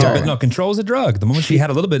after. no. But no, control's a drug. The moment she had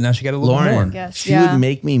a little bit, now she got a little bit Lauren, more. Yes, she yeah. would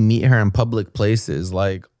make me meet her in public places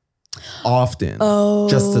like often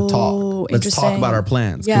just to talk. Let's talk interesting. about our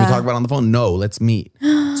plans. Can Yeah. we talk about it on the phone? No, let's meet.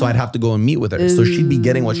 So I'd have to go and meet with her. So she'd be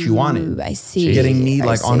getting what she wanted. Ooh, I see. Getting me I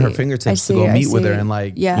like on her see. fingertips I to go see, I meet with her see. and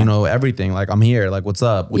like, Yeah. you know, everything. Like I'm here. Like, what's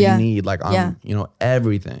up? What Yeah. do you need? Like, I'm, Yeah. you know,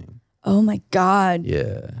 everything. Oh my God.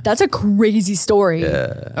 Yeah. That's a crazy story.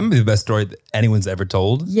 That might be the best story that anyone's ever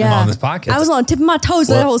told Yeah. on this podcast. I was on the tip of my toes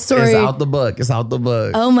with that whole story. It's out the book. It's out the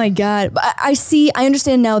book. Oh my God. But I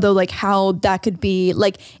understand now though, like how that could be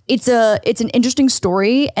like, it's an interesting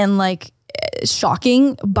story and like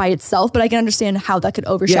shocking by itself, but I can understand how that could yeah,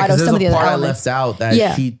 overshadow because some of the there's a other part I elements. left out that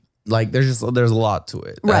Yeah. she like. There's a lot to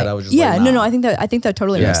it. That Right. I was just yeah. like, nah. No, I think that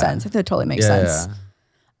totally makes Yeah. sense. I think that totally makes Yeah, sense. yeah.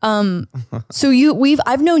 So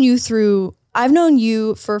I've known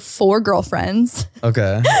you for 4 girlfriends.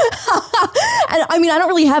 Okay. And I mean, I don't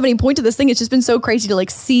really have any point to this thing. It's just been so crazy to like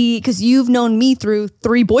see, because you've known me through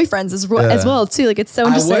 3 boyfriends as well too. Like it's so I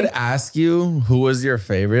interesting. would ask you who was your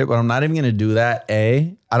favorite, but I'm not even gonna do that.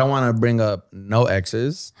 I don't want to bring up no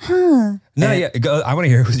exes. no, yeah. I want to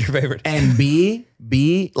hear who's your favorite. And B,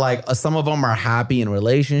 like some of them are happy in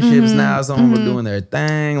relationships now. Some of them are doing their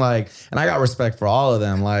thing. Like, and I got respect for all of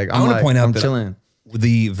them. Like, I want to point out I'm that chilling.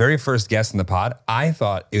 the very first guest in the pod, I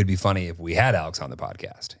thought it would be funny if we had Alex on the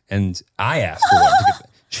podcast, and I asked for one.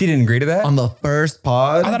 She didn't agree to that. On the first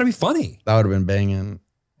pod, I thought it'd be funny. that would have been banging.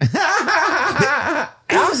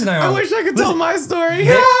 Alex and I wish I could tell my story.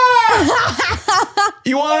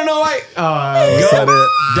 You want to know why? Oh, I said it.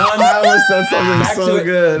 Done. I almost said something Back to so it.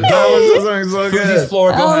 good. Go. I almost said something so Fousey's good.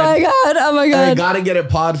 floor. Go Oh ahead. my God. Oh my I God. gotta get it,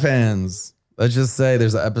 pod fans. Let's just say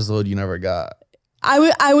there's an episode you never got.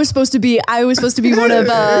 I was supposed to be one of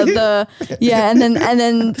and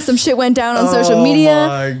then some shit went down on social media. Oh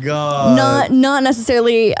my god! Not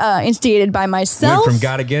necessarily instigated by Went myself. from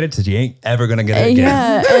gotta get it to you ain't ever gonna get it again.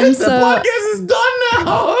 Yeah, and The so podcast is done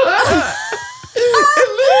now. It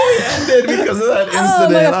literally ended because of that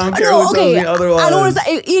incident. I don't care who tells me otherwise. I don't want to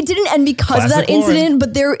say it didn't end because of Classic that Lauren. incident,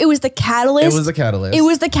 but it was the catalyst. It was the catalyst. It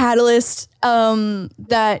was the catalyst.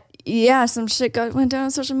 That some shit went down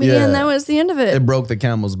on social media, Yeah. and that was the end of it. It broke the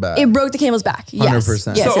camel's back. It broke the camel's back. Yes.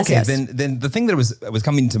 100%. Yes, So yes, okay, yes. then the thing that was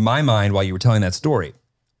coming to my mind while you were telling that story,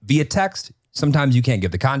 via text, sometimes you can't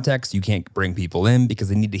give the context, you can't bring people in because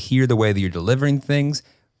they need to hear the way that you're delivering things.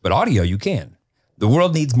 But audio, you can. The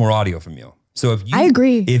world needs more audio from you. So if you I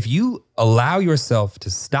agree. If you allow yourself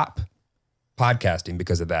to stop podcasting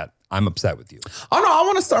because of that, I'm upset with you. Oh no, I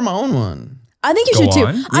want to start my own one. I think you Go should too.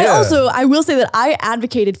 on. I will say that I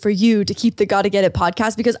advocated for you to keep the Gotta Get It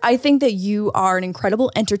podcast because I think that you are an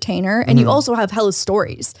incredible entertainer and you also have hella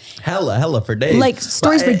stories. Hella for days. Like,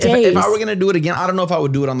 stories But for days. If I were gonna do it again, I don't know if I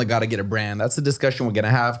would do it on the Gotta Get It brand. That's a discussion we're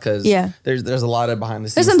gonna have because there's a lot of behind the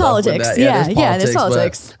scenes. There's some stuff with politics. that. There's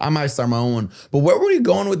politics. But I might start my own. But where were you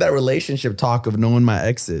going with that relationship talk of knowing my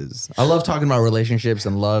exes? I love talking about relationships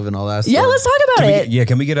and love and all that stuff. Yeah, let's talk about it.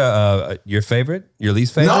 Can we get your favorite, your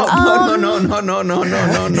least favorite? No. No. What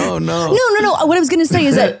I was gonna say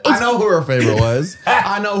is that I know who her favorite was.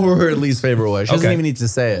 I know who her least favorite was. She doesn't even need to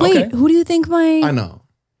say it. Wait, who do you think I know.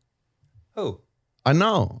 Who? I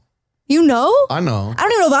know. You know? I know. I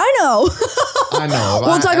don't even know if I know. I know.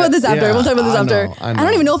 We'll talk about this after. Yeah, we'll talk about this I after. know. I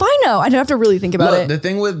don't even know if I know. I'd have to really think about Look, it. the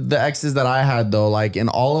thing with the exes that I had though, like in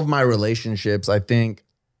all of my relationships, I think,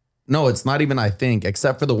 no, it's not even I think,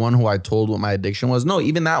 except for the one who I told what my addiction was. No,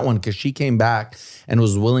 even that one, because she came back and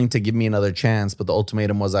was willing to give me another chance. But the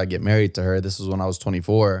ultimatum was I get married to her. This was when I was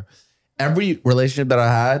 24. Every relationship that I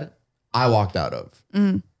had, I walked out of.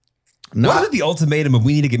 Wasn't the ultimatum of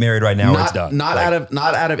we need to get married right now or it's done? Not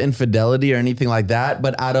out of infidelity or anything like that,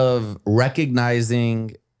 but out of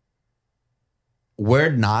recognizing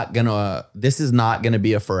this is not gonna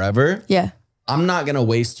be a forever. Yeah. I'm not going to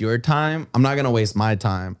waste your time. I'm not going to waste my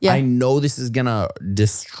time. Yeah. I know this is going to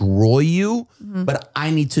destroy you, but I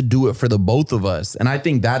need to do it for the both of us. And I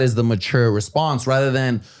think that is the mature response rather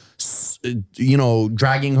than,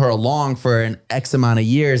 dragging her along for an X amount of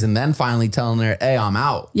years and then finally telling her, hey, I'm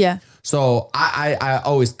out. Yeah. So I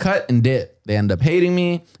always cut and dip. They end up hating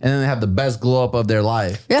me and then they have the best glow up of their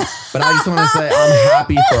life. Yeah. But I just want to say I'm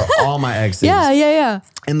happy for all my exes. Yeah.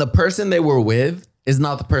 And the person they were with is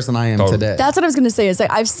not the person I am today. That's what I was going to say. Is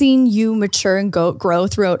like I've seen you mature and grow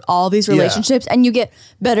throughout all these relationships, and you get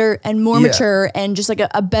better and more mature, and just like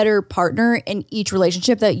a better partner in each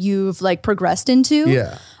relationship that you've like progressed into.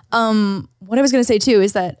 Yeah. What I was going to say too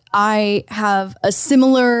is that I have a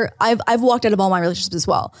similar. I've walked out of all my relationships as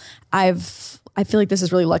well. I feel like this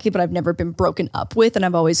is really lucky, but I've never been broken up with, and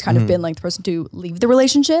I've always kind of been like the person to leave the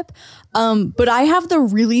relationship. But I have the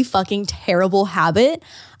really fucking terrible habit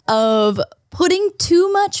of putting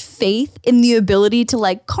too much faith in the ability to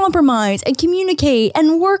like compromise and communicate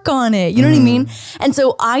and work on it. You know what I mean? And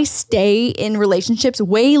so I stay in relationships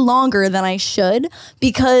way longer than I should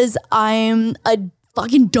because I'm a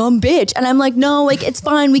fucking dumb bitch. And I'm like, no, like it's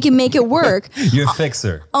fine. We can make it work. You're a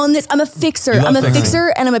fixer. On this, I'm a fixer. I'm a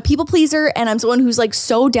fixer and I'm a people pleaser. And I'm someone who's like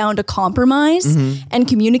so down to compromise and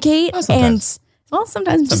communicate. Well,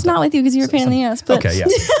 sometimes just not with you because you're a pain in the ass. But Okay, yeah.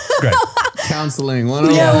 Great. Counseling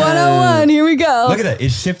 101. Yeah, 101. Here we go. Look at that. It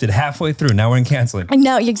shifted halfway through. Now we're in counseling. And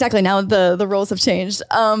now, exactly. Now the roles have changed.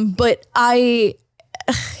 But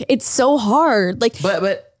it's so hard. Like,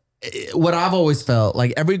 But what I've always felt,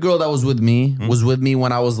 like every girl that was with me was with me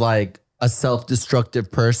when I was like a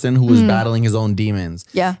self-destructive person who was battling his own demons.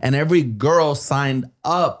 Yeah. And every girl signed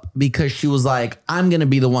up because she was like, I'm going to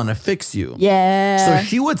be the one to fix you. yeah. So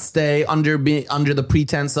she would stay under the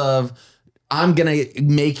pretense of, I'm going to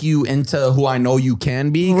make you into who I know you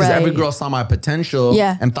can be. Because every Right. girl saw my potential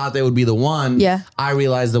and thought they would be the one. Yeah. I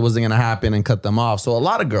realized it wasn't going to happen and cut them off. So a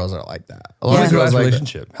lot of girls are like that. A lot What was of your girls last like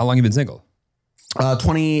relationship? How long you been single?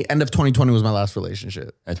 that. End of 2020 was my last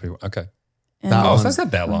relationship. Okay. That Oh, so one's- that's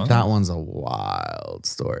not that long. That one's a wild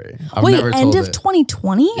story. I've Wait, never end told of it.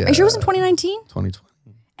 2020? Are you sure it was in 2019? 2020.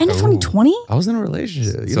 End of 2020? I was in a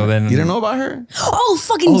relationship. So then- you didn't know about her? Oh,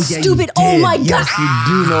 fucking yeah, you stupid. Oh did. my Yes, God. you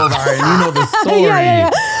do know about her. And you know the story. Yeah.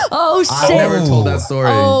 Oh, shit. I've never told that story.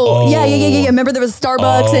 Oh, yeah. Remember there was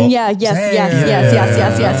Starbucks and yes. Nah.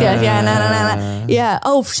 Yeah.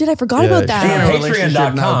 Oh, shit, I forgot about She in a that. relationship now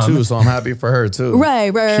Patreon.com. too, so I'm happy for her too.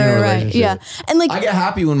 Right. She in a relationship. Yeah. And like, I get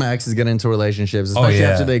happy when my exes get into relationships, especially yeah.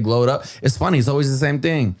 after they glowed up. It's funny. It's always the same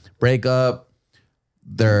thing. Break up.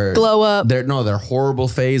 Their Glow up. Their horrible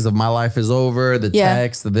phase of my life is over. The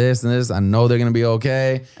text, the this and this. I know they're gonna be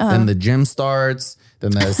okay. Then the gym starts.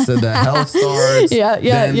 Then the health starts.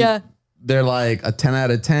 Yeah. They're like a 10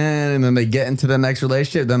 out of 10, and then they get into the next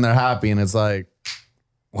relationship. Then they're happy, and it's like,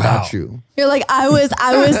 got you. You're like, I was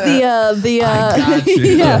the got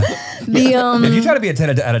you. If you try to be a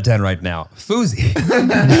 10 out of 10 right now, Fousey.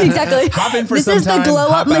 exactly. Hop in for This some is the time, glow up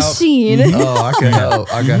hop out. machine. Oh, I can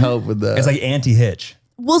help. I can help with that. It's like anti-hitch.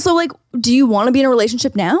 Well, so like, do you want to be in a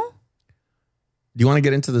relationship now? Do you want to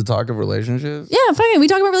get into the talk of relationships? Yeah, fine. We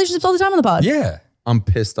talk about relationships all the time on the pod. Yeah. I'm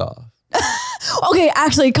pissed off. Okay,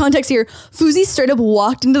 actually, context here. Fousey straight up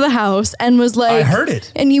walked into the house and was like, I heard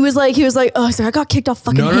it. And he was like, oh, sorry, I got kicked off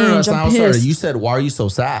fucking No, Hinge. that's not I'm how it started. pissed. You said, why are you so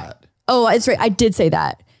sad? Oh, it's right. I did say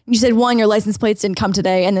that. You said 1, your license plates didn't come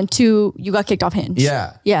today, and then 2, you got kicked off Hinge.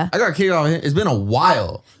 Yeah. Yeah. I got kicked off Hinge. It's been a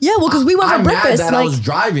while. Yeah, well, because we went for I'm breakfast. mad that I was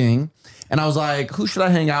driving and I was like, who should I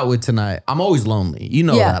hang out with tonight? I'm always lonely. You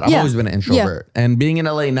know that. I've always been an introvert. And being in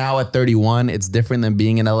LA now at 31, it's different than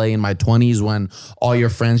being in LA in my 20s when all your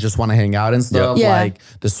friends just want to hang out and stuff. Yeah. Like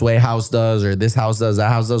the Sway house does or this house does, that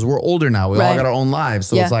house does. We're older now. We all got our own lives.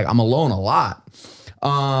 So it's like I'm alone a lot.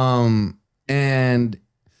 And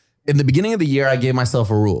in the beginning of the year, I gave myself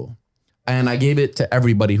a rule. And I gave it to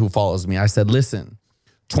everybody who follows me. I said, listen,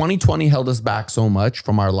 2020 held us back so much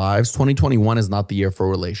from our lives. 2021 is not the year for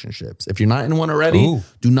relationships. If you're not in one already,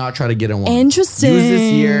 do not try to get in one. Interesting. Use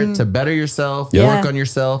this year to better yourself, work on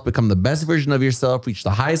yourself, become the best version of yourself, reach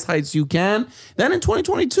the highest heights you can. Then in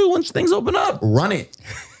 2022, once things open up, run it.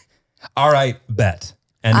 All right, bet.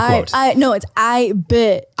 End quote. No, it's I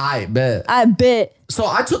bet. I bet. I bet. So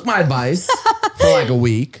I took my advice for like a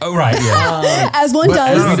week. Oh, right. Yeah. As one But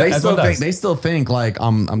does. they still think like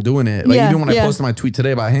I'm doing it. Like even when I posted my tweet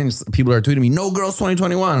today about Hinge, people are tweeting me, "No girls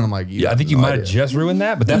 2021." And I'm like, I think you might have just ruined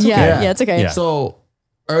that, but that's okay. Yeah, it's okay. Yeah. So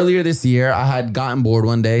earlier this year, I had gotten bored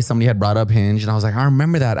one day. Somebody had brought up Hinge, and I was like, I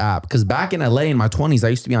remember that app because back in LA in my 20s, I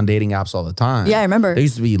used to be on dating apps all the time. Yeah, I remember. There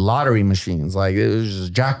used to be lottery machines, like it was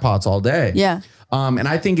just jackpots all day. Yeah. And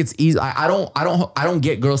I think it's easy. I don't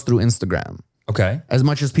get girls through Instagram. Okay. As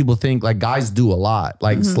much as people think, like guys do a lot,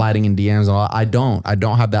 like sliding in DMs and all. I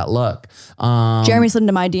don't have that luck. Jeremy slid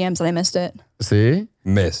into my DMs and I missed it. See?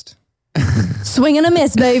 Missed. Swing and a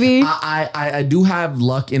miss, baby. I do have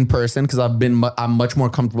luck in person because I'm much more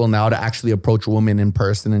comfortable now to actually approach women in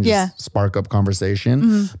person and just spark up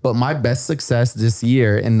conversation. But my best success this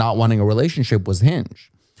year in not wanting a relationship was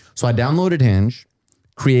Hinge. So I downloaded Hinge,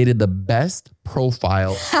 created the best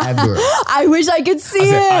profile ever. I wish I could see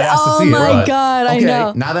it. I asked to Oh see it, my but- God, I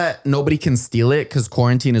know. Now that nobody can steal it because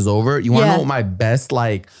quarantine is over, you want to know what my best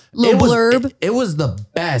Little blurb? It was the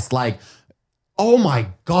best. Like, oh my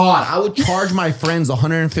God, I would charge my friends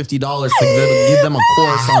 $150 to give them a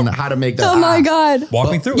course on how to make that. Oh my God.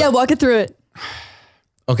 Walk me through Yeah, it. walk it through it.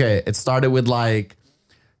 Okay, it started with like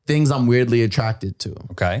things I'm weirdly attracted to.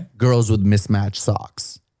 Okay. Girls with mismatched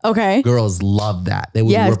socks. Okay. Girls love that. They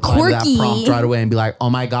would Yeah, reply to quirky. that prompt right away and be like, oh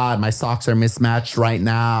my God, my socks are mismatched right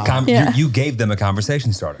now. You gave them a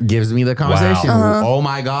conversation starter. Gives me the conversation. Wow. Oh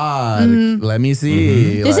my God. Let me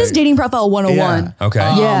see. This is Like, dating profile 101. yeah. Okay.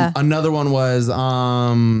 Yeah. Another one was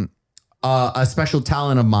a special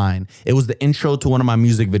talent of mine. It was the intro to one of my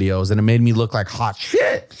music videos and it made me look like hot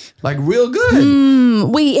shit. Like real good.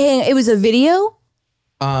 Wait, hey, it was a video?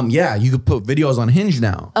 Yeah, you could put videos on Hinge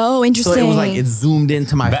now. Oh, So interesting. it was like it zoomed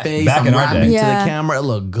into my face. back I'm in our rapping day. to Yeah. the camera. It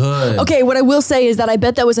looked good. Okay, what I will say is that I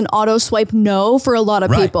bet that was an auto swipe no for a lot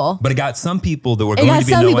of Right. people. But it got some people that were It going got to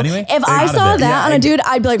be some no people. anyway. If I out of saw there. that Yeah, on a it- dude,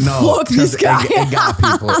 I'd be like, No, fuck this 'cause guy. It got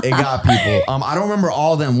people. It got people. I don't remember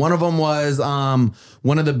all of them. One of them was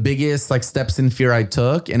one of the biggest like steps in fear I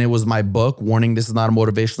took, and it was my book, Warning, This Is Not a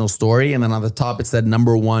Motivational Story. And then on the top it said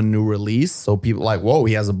 #1 new release. So people like, whoa,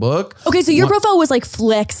 he has a book. Okay, so your profile was like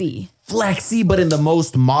flexy. Flexy, but in the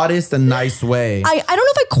most modest and nice way. I don't know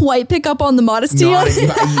if I quite pick up on the modesty No, on you, it.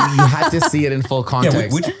 you had to see it in full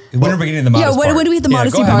context. When are we getting to the modest when part? do we hit the Yeah,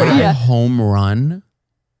 modesty go ahead, part? go ahead. Yeah. Home run.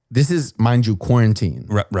 This is, mind you, quarantine.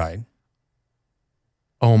 Right.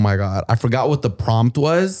 Oh my God. I forgot what the prompt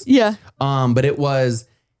was. Yeah. But it was,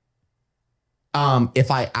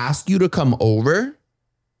 if I ask you to come over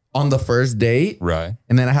on the first date, Right.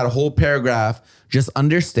 and then I had a whole paragraph, just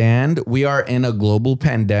understand we are in a global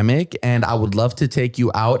pandemic and I would love to take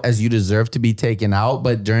you out as you deserve to be taken out.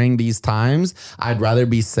 But during these times, I'd rather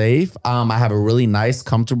be safe. I have a really nice,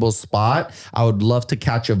 comfortable spot. I would love to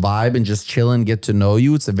catch a vibe and just chill and get to know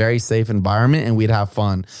you. It's a very safe environment and we'd have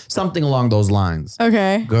fun. Something along those lines.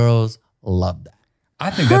 Okay. Girls love that.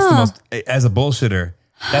 I think that's the most, as a bullshitter,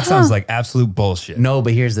 that sounds like absolute bullshit. No,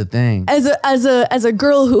 but here's the thing. As a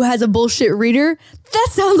girl who has a bullshit reader, that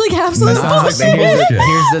sounds like absolute That sounds bullshit.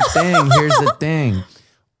 like Here's the thing.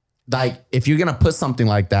 Like, if you're gonna put something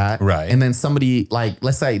like that, Right. and then somebody, like,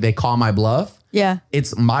 let's say they call my bluff, Yeah.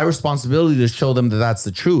 it's my responsibility to show them that that's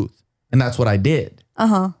the truth, and that's what I did.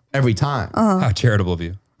 Every time. How charitable of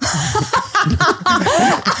you.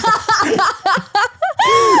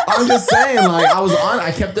 I'm just saying, like,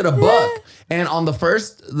 I kept it a buck. And on the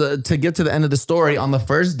to get to the end of the story, on the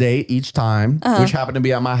first date each time, which happened to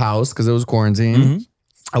be at my house because it was quarantine,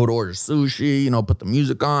 I would order sushi, put the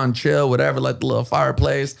music on, chill, whatever, let the little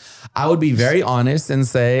fireplace. I would be very honest and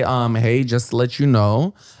say, hey, just to let you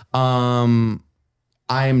know,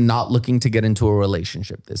 I am not looking to get into a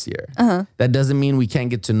relationship this year. That doesn't mean we can't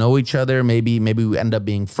get to know each other. Maybe we end up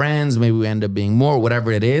being friends. Maybe we end up being more,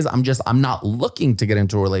 whatever it is. I'm not looking to get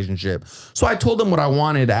into a relationship. So I told them what I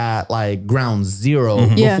wanted at like ground zero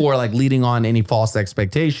before like leading on any false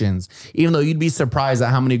expectations. Even though you'd be surprised at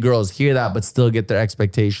how many girls hear that, but still get their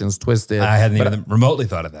expectations twisted. I hadn't even remotely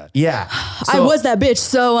thought of that. Yeah. I was that bitch.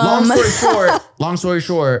 So long story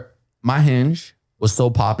short, my Hinge was so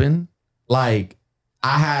popping. Like,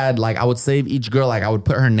 I would save each girl, like I would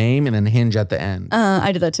put her name and then Hinge at the end.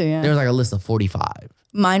 I did that too, yeah. There was like a list of 45.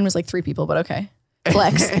 Mine was like 3 people, but okay.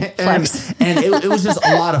 Flex. Flex. And it was just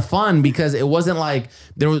a lot of fun because it wasn't like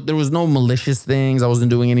there was no malicious things. I wasn't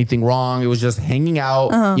doing anything wrong. It was just hanging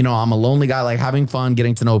out. You know, I'm a lonely guy, like having fun,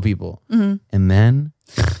 getting to know people. And then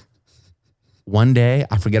one day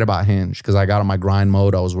I forget about Hinge because I got on my grind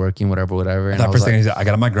mode. I was working, whatever. And That first thing I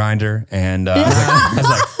got on my grinder and I was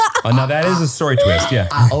like, oh no, that is a story twist. Yeah.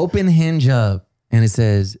 I open Hinge up and it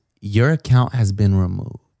says, your account has been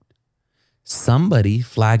removed. Somebody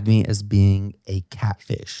flagged me as being a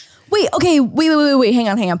catfish. Wait, hang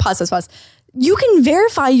on, pause. You can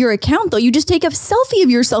verify your account though. You just take a selfie of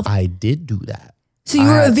yourself. I did do that. So you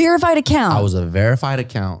were a verified account. I was a verified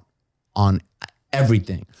account on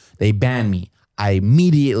everything. They banned me. I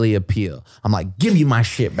immediately appeal. I'm like, give me my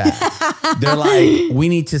shit back. They're like, we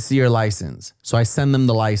need to see your license. So I send them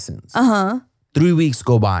the license. 3 weeks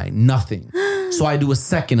go by, nothing. So I do a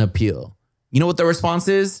second appeal. You know what the response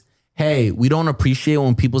is? Hey, we don't appreciate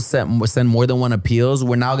when people send more than one appeals.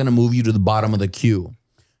 We're now going to move you to the bottom of the queue.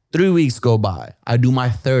 3 weeks go by. I do my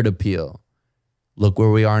third appeal. Look where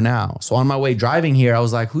we are now. So on my way driving here, I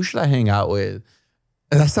was like, who should I hang out with?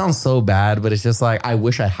 And that sounds so bad, but it's just like, I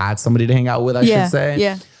wish I had somebody to hang out with, I should say.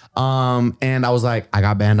 Yeah. And I was like, I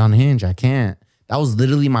got banned on Hinge. I can't. That was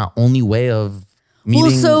literally my only way of meeting.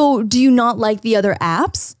 Well, so do you not like the other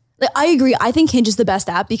apps? Like, I agree. I think Hinge is the best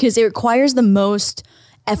app because it requires the most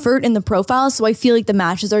effort in the profile. So I feel like the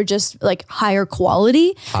matches are just like higher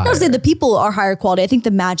quality. Not to say the people are higher quality. I think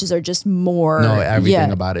the matches are just more. No,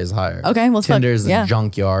 everything about it is higher. Okay, well, Tinder's a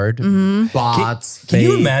junkyard. Bots. Can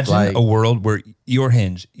you fake, imagine like- a world where your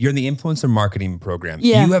Hinge, you're in the influencer marketing program.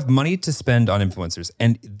 Yeah. You have money to spend on influencers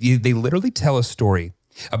and they literally tell a story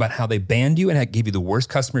about how they banned you and gave you the worst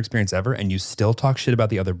customer experience ever and you still talk shit about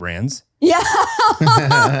the other brands? Yeah.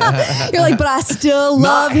 You're like, but I still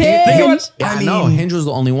love Think about- Hinge. Yeah, I know. Hinge was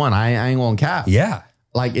the only one. I ain't going cap. Yeah.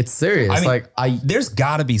 Like, it's serious. I mean, there's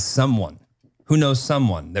got to be someone who knows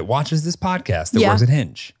someone that watches this podcast that Yeah. works at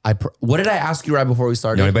Hinge. What did I ask you right before we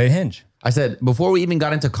started? Know anybody at Hinge? I said, before we even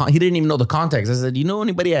got into, he didn't even know the context. I said, you know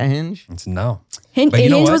anybody at Hinge? I said, no. Hinge, But you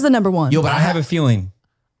know Hinge what? was the number one. Yo, But I have a feeling.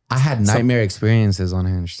 I had nightmare experiences on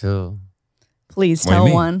Hinge too. Please What do you tell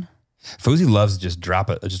mean? one. Fousey loves to just drop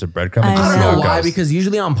just a breadcrumb. I and I just don't see how know it why, goes. because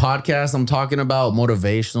usually on podcasts, I'm talking about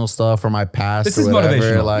motivational stuff from my past. This or is whatever.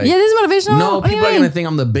 motivational. Like, Yeah, this is motivational. no, What do you people are mean? gonna think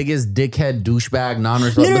I'm the biggest dickhead, douchebag,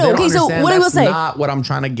 non-responsible. No, But they don't okay, so understand what I will that's say- not what I'm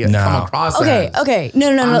trying to No. come across. Okay, as. okay. No.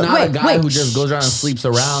 I'm not wait, a guy wait. who just goes around and sleeps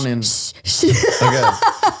around and.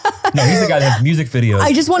 No, he's the guy that has music videos.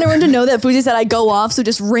 I just want everyone to know that Fuzi said I go off, so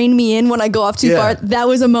just rein me in when I go off too Yeah. far. That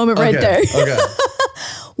was a moment right there. Okay.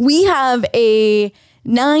 We have a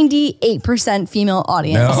 98% female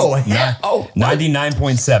audience. no, Oh,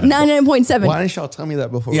 99.7. 99.7. why didn't y'all tell me that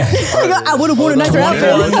before? Yeah. I would have worn a nicer outfit.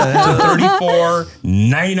 21 to 34,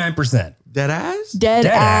 99%. Dead ass? Dead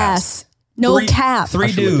ass. No cap. Three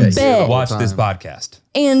should look at dudes you all the watch time. this podcast.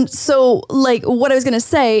 And so, like, what I was going to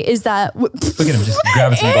say is that. Look at him just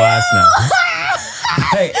grabbing some glass now.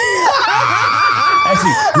 Hey,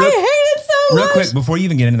 actually, I hate it so real much. quick before you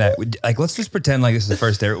even get into that, like, let's just pretend like this is the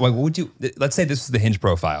first day. Like, what would you? Let's say this is the Hinge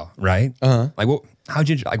profile, right? Like,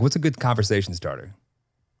 what's a good conversation starter?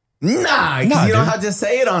 Nah, because you don't have to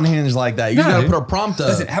say it on Hinge like that. You just gotta dude. put a prompt up.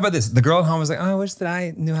 Listen, how about this? The girl at home was like, "Oh, I wish that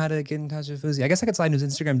I knew how to get in touch with Fuzi. I guess I could slide into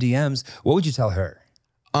his Instagram DMs." What would you tell her?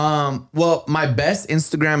 Well, my best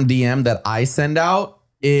Instagram DM that I send out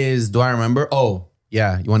is, do I remember? Oh,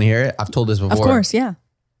 yeah. You want to hear it? I've told this before. Of course, yeah.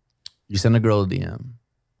 You send a girl a DM.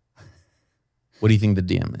 What do you think the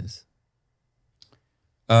DM is?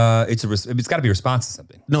 It's got to be a response to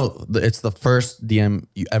something. No, it's the first DM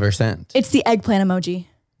you ever sent. It's the eggplant emoji.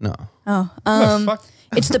 No, Oh, What the fuck?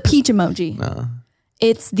 it's the peach emoji. no.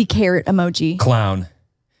 It's the carrot emoji. Clown.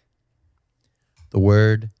 The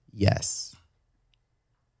word yes.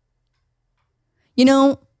 You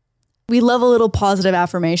know, we love a little positive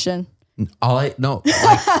affirmation. That's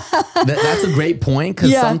a great point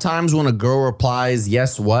because Yeah. sometimes when a girl replies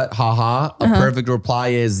yes what haha, a perfect reply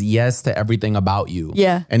is yes to everything about you.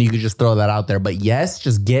 Yeah. And you could just throw that out there, but yes,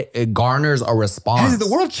 just it garners a response. Has the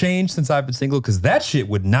world changed since I've been single? Because that shit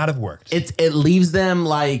would not have worked. It leaves them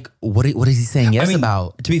like, what is he saying yes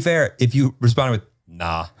about? To be fair, if you responded with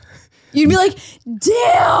nah, You'd be like,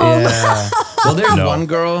 damn. Yeah. Well, there's one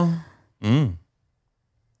girl.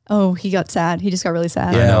 Oh, he got sad. He just got really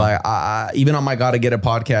sad. Yeah, like I even on my Gotta Get It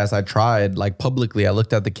podcast, I tried like publicly. I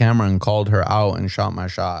looked at the camera and called her out and shot my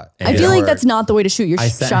shot. I feel like that's not the way to shoot your I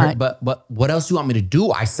sent shot. her, but what else do you want me to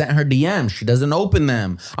do? I sent her DMs. She doesn't open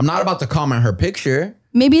them. I'm not about to comment her picture.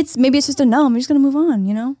 Maybe it's just a no. I'm just gonna move on.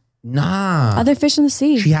 You know, Nah, other fish in the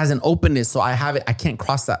sea. she hasn't opened it, so I can't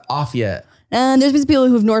cross that off yet. And there's been people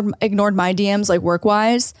who've ignored my DMs, like work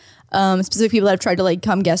wise, specific people that have tried to like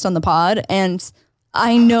come guest on the pod, and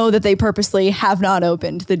I know that they purposely have not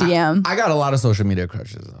opened the DM. I got a lot of social media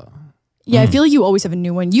crushes though. Yeah, I feel like you always have a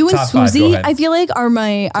new one. You and Top five, go Swoozie, ahead. I feel like are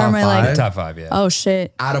my like, top 5, yeah. oh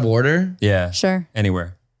shit, Out of order, Yeah. sure.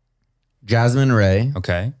 Anywhere. Jasmine Ray,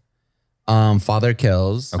 Okay. Father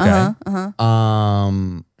Kills, Okay.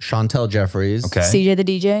 Chantel Jeffries, Okay. CJ the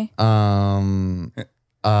DJ.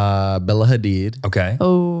 Bella Hadid Okay.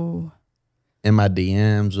 Oh, in my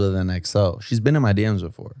DMs with an XO. She's been in my DMs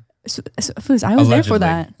before. Foos, I was there for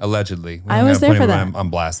that. Allegedly. I was there for that. I'm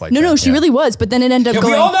blast like No, that. no, she really was, but then it ended up Yeah,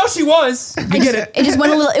 going. we all know she was. We get it. It just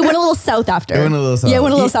went a little south after. It went a little south. Yeah, it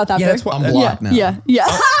went a little south after. Yeah, that's what I'm blocked now. Yeah.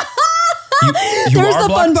 You There's are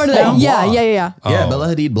the fun blocked? part of Oh, I'm that. Yeah, blocked. yeah. Yeah, Oh.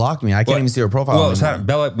 Bella Hadid blocked me. I can't even see her profile. Well, anymore. shout out,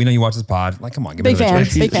 Bella, we know you watch this pod. Like, come on, give Big me a fan.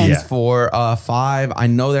 chance. Big fan. She's 4, 5. I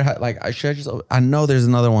know there. I know there's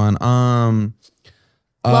another one.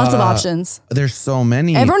 Lots of options. There's so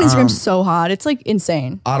many. Everyone on Instagram's so hot. It's like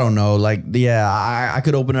insane. I don't know. Like, yeah, I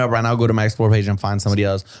could open it up right now, go to my explore page and find somebody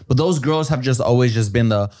else. But those girls have just always just been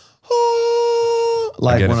the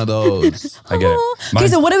like get one it. of those. I get it. Okay,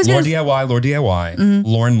 so what I was Lord gonna- DIY, Lord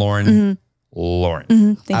DIY,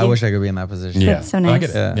 Lauren. Thank I you. wish I could be in that position. Yeah. That's so I nice. get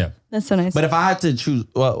it. Yeah. That's so nice. But if I had to choose,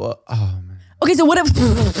 oh man. Okay, so what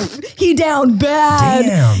if he down bad?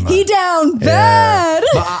 Damn. He down bad.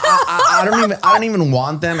 But I don't even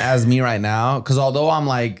want them as me right now. Because although I'm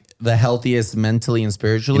like the healthiest mentally and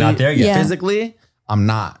spiritually, You're not there yet. Yeah. physically, I'm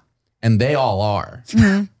not. And they all are.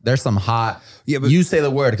 There's some hot. Yeah, but- you say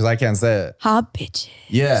the word because I can't say it. Hot bitches.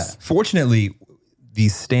 Yeah. Fortunately,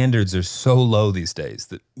 these standards are so low these days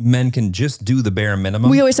that men can just do the bare minimum.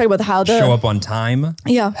 We always talk about how the show up on time.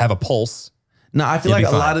 Yeah. Have a pulse. No, I feel You'll like be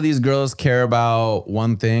a fine. lot of these girls care about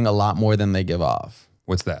one thing a lot more than they give off.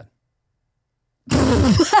 What's that?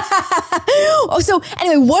 Oh, so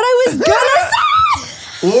anyway, what I was gonna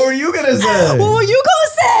say. What were you gonna say? What were you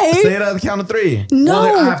gonna say? Say it at the count of 3. No.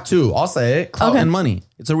 Well, I have 2. I'll say it. Clout Okay. and money.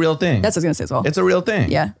 It's a real thing. That's what I was gonna say as well. It's a real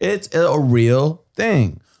thing. Yeah. It's a real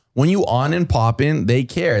thing. When you on and popping, they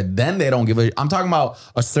care. Then they don't give a. I'm talking about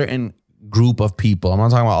a certain group of people. I'm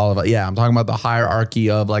not talking about all of it. Yeah, I'm talking about the hierarchy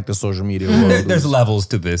of like the social media world. There's levels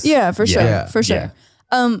to this. Yeah, for sure. Yeah. For sure. Yeah.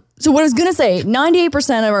 So what I was gonna say,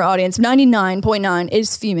 98% of our audience, 99.9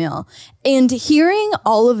 is female. And hearing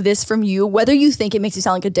all of this from you, whether you think it makes you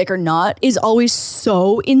sound like a dick or not, is always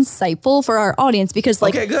so insightful for our audience because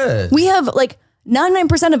like Okay, good. we have like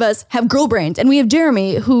 99% of us have girl brains, and we have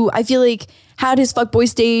Jeremy, who I feel like had his fuckboy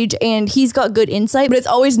stage and he's got good insight, but it's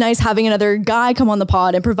always nice having another guy come on the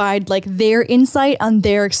pod and provide like their insight on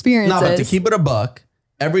their experiences. No, but to keep it a buck,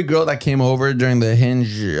 every girl that came over during the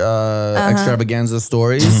Hinge extravaganza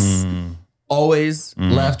stories always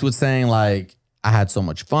left with saying like, I had so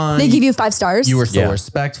much fun. they give you 5 stars. You were so Yeah.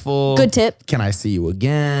 respectful. Good tip. Can I see you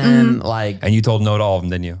again? Mm-hmm. Like, And you told no to all of them,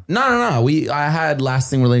 didn't you? no. I had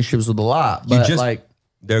lasting relationships with a lot, You but just like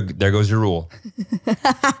there goes your rule. there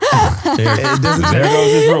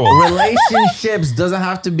goes his rule. relationships doesn't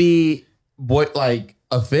have to be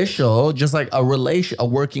official. Just like a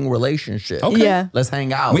working relationship. Okay. Yeah. Let's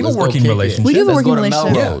hang out. We have a Let's go working kick it. relationship. We do have a Let's working go to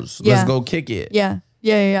relationship. Melrose. Yeah. Let's go kick it. Yeah.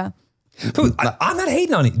 Yeah. Food, I'm not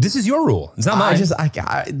hating on you. This is your rule. It's not mine.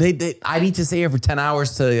 I need to stay here for 10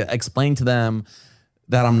 hours to explain to them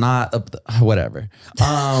that I'm not whatever.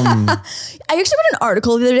 I actually read an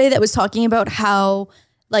article the other day that was talking about how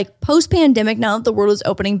like post-pandemic, now that the world is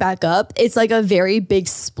opening back up, it's like a very big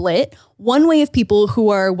split. One way of people who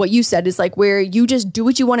are what you said is like where you just do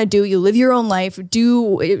what you want to do, you live your own life,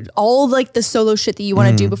 do all of like the solo shit that you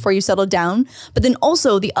want to do before you settle down. But then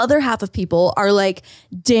also the other half of people are like,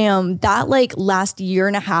 damn, that like last year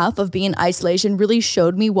and a half of being in isolation really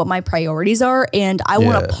showed me what my priorities are, and I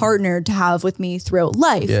want a partner to have with me throughout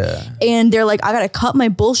life. Yeah. And they're like, I gotta cut my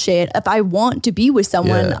bullshit. If I want to be with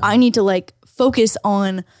someone, Yeah. I need to like focus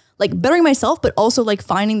on like bettering myself, but also like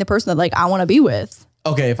finding the person that like I want to be with.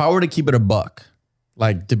 Okay, if I were to keep it a buck,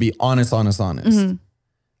 like to be honest,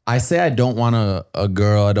 I say I don't want a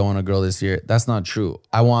girl. I don't want a girl this year. That's not true.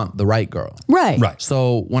 I want the right girl. Right.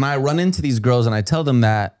 So when I run into these girls and I tell them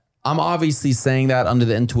that, I'm obviously saying that under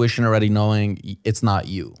the intuition already knowing it's not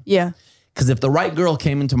you. Yeah. Because if the right girl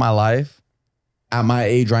came into my life at my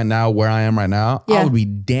age right now, where I am right now, I would be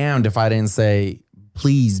damned if I didn't say,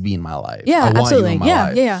 please be in my life. Yeah, I want absolutely. you in my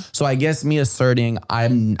life. Yeah. So I guess me asserting I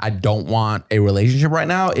don't want a relationship right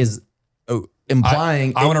now is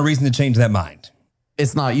implying I want a reason to change that mind.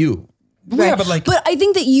 It's not you. Yeah, but I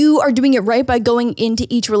think that you are doing it right by going into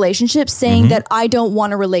each relationship saying that I don't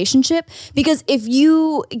want a relationship, because if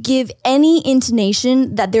you give any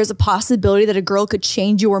intonation that there's a possibility that a girl could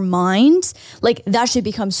change your mind, like that should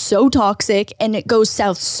become so toxic and it goes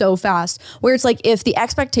south so fast, where it's like if the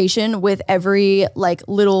expectation with every like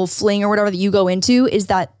little fling or whatever that you go into is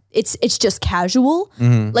that it's just casual,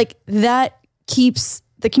 like that keeps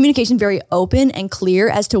the communication very open and clear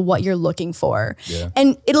as to what you're looking for. Yeah.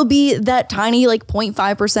 And it'll be that tiny like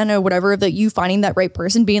 0.5% or whatever that you finding that right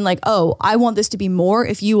person being like, oh, I want this to be more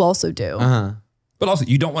if you also do. But also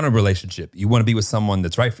you don't want a relationship. You want to be with someone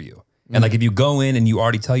that's right for you. And like if you go in and you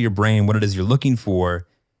already tell your brain what it is you're looking for,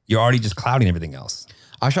 you're already just clouding everything else.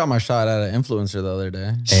 I shot my shot at an influencer the other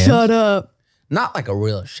day. Shut up. Not like a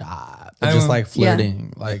real shot, but just like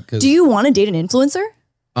flirting. Yeah. Like, do you want to date an influencer?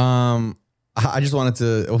 I just wanted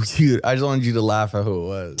you to laugh at who it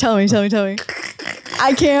was. Tell me.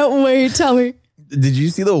 I can't wait. Tell me. Did you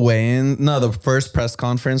see the weigh-in? No, the first press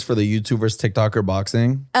conference for the YouTube versus TikToker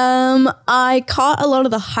boxing. I caught a lot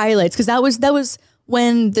of the highlights because that was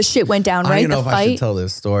when the shit went down, right? I don't know if I should tell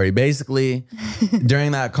this story. Basically,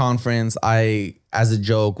 during that conference, I, as a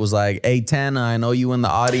joke, was like, "Hey, Tana, I know you in the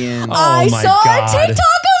audience." I saw a TikTok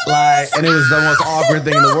of this. And it was the most awkward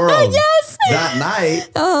thing in the world. Yes. That night,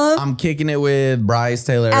 I'm kicking it with Bryce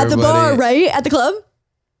Taylor. At the bar, right? At the club?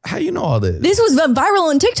 How you know all this? This was viral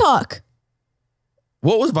on TikTok.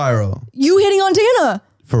 What was viral? You hitting on Tana.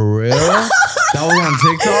 For real? That was on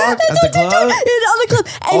TikTok at the club? It's on the club.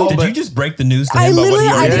 And did you just break the news to him?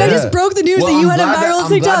 I think I just broke the news that you had a viral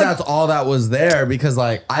TikTok. I'm glad that's all that was there because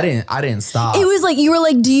like I didn't stop. It was like you were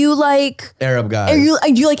like, do you like Arab guys? Do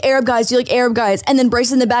you like Arab guys? Do you like Arab guys? And then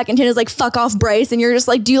Bryce in the back and Tana's like, fuck off, Bryce. And you're just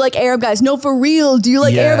like, do you like Arab guys? No, for real. Do you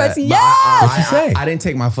like Arab guys? Yes. What'd she say? I didn't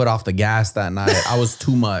take my foot off the gas that night. I was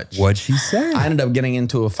too much. What'd she say? I ended up getting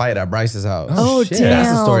into a fight at Bryce's house. Oh, shit. Damn.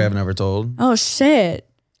 That's a story I've never told. Oh shit.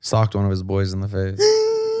 Socked one of his boys in the face.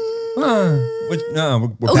 We're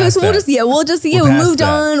okay, past so that. we'll just we moved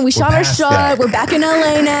on. We shot our shot. That. We're back in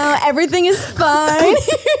LA now. Everything is fine.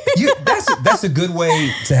 That's a good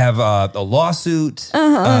way to have a lawsuit, 6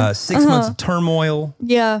 months of turmoil.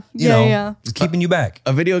 Yeah, just keeping you back.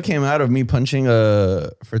 A video came out of me punching a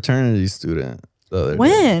fraternity student the other day.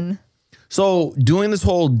 When? So doing this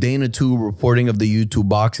whole Dana 2 reporting of the YouTube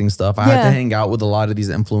boxing stuff, I had to hang out with a lot of these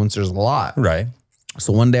influencers a lot. Right.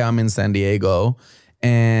 So one day I'm in San Diego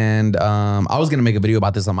and I was going to make a video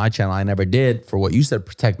about this on my channel. I never did for what you said,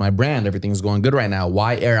 protect my brand. Everything's going good right now.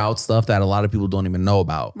 Why air out stuff that a lot of people don't even know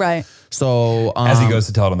about? Right. So as he goes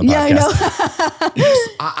to tell it on the podcast.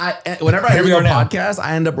 I know. Whenever I hear a podcast,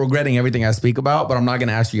 I end up regretting everything I speak about, but I'm not going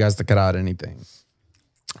to ask you guys to cut out anything.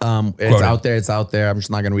 It's out there. It's out there. I'm just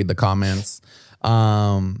not going to read the comments.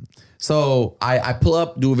 So I pull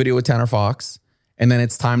up, do a video with Tanner Fox, and then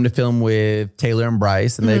it's time to film with Taylor and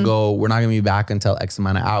Bryce. And they go, we're not going to be back until X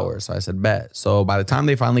amount of hours. So I said, bet. So by the time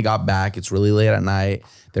they finally got back, it's really late at night.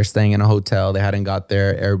 They're staying in a hotel. They hadn't got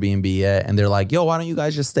their Airbnb yet. And they're like, yo, why don't you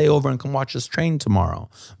guys just stay over and come watch us train tomorrow?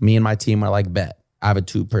 Me and my team are like, bet. I have a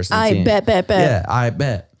 2-person team. Bet. Yeah, I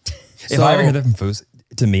bet. If I ever hear that from Foos,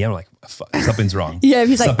 to me, I'm like, fuck, something's wrong. Yeah,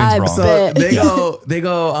 he's like, I bet. So they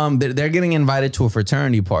go, they're getting invited to a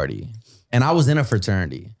fraternity party. And I was in a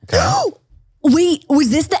fraternity. Okay. Wait,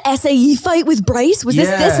 was this the SAE fight with Bryce? Was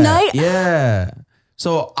this night? Yeah.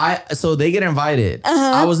 So they get invited.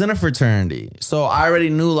 I was in a fraternity. So I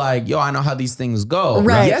already knew like, yo, I know how these things go.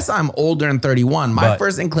 Right. Yes, I'm older than 31. My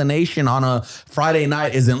first inclination on a Friday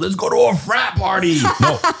night isn't let's go to a frat party.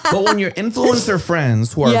 No. But when you're influencer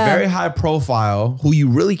friends who are very high profile, who you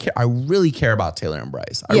really care, I really care about Taylor and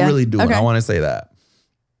Bryce. I really do. And I want to say that.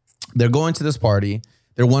 They're going to this party.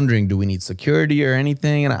 They're wondering, do we need security or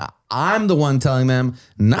anything? And I'm the one telling them,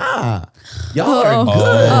 nah, y'all are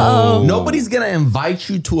good. Nobody's going to invite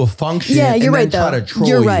you to a function and then try to troll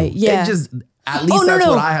you. You're right, yeah. At least that's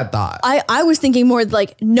what I had thought. I was thinking more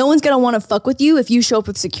like no one's gonna want to fuck with you if you show up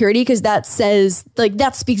with security because that says like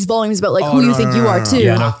that speaks volumes about like who you think you are too.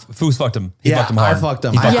 Yeah, no, Foos fucked him. He fucked him hard. I fucked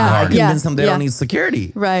him. He fucked him I hard. convinced them they don't need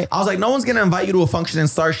security. Right. I was like, no one's gonna invite you to a function and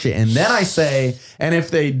start shit. And then I say, and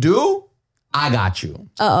if they do, I got you.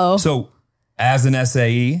 So as an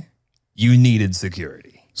SAE, you needed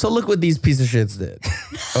security. So look what these piece of shits did.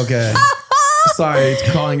 Okay. Sorry,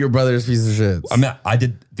 calling your brothers piece of shits. I mean, I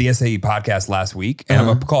did the SAE podcast last week, and I'm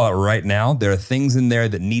going to call it right now. There are things in there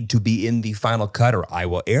that need to be in the final cut, or I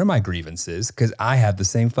will air my grievances because I have the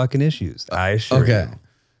same fucking issues. I assure you.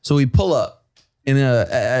 So we pull up in a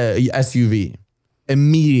SUV.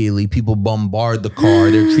 Immediately, people bombard the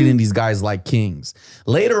car. They're treating these guys like kings.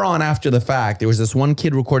 Later on, after the fact, there was this one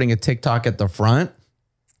kid recording a TikTok at the front.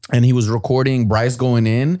 And he was recording Bryce going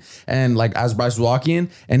in and like as Bryce was walking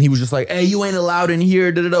and he was just like, hey, you ain't allowed in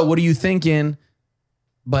here. What are you thinking?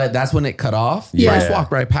 But that's when it cut off. Yeah. Bryce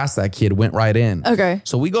walked right past that kid, went right in. Okay.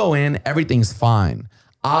 So we go in, everything's fine.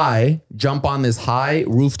 I jump on this high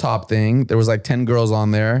rooftop thing. There was like 10 girls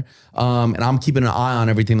on there. And I'm keeping an eye on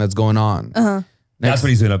everything that's going on. That's what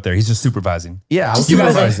he's doing up there. He's just supervising. Yeah, I was You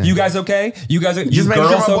supervising. guys okay? You guys are Just making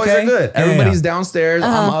sure my boys are good. Yeah, Everybody's downstairs.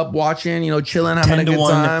 I'm up watching, chilling, having a 10 to good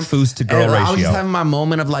 1 time. Foos to girl And I was ratio. just having my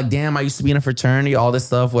moment of like, damn, I used to be in a fraternity, all this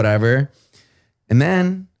stuff, whatever. And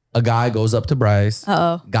then a guy goes up to Bryce.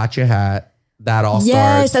 Got your hat. That all starts.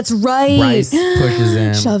 Yes, that's right. Bryce pushes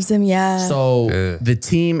him. Shoves him, yeah. So the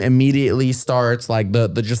team immediately starts like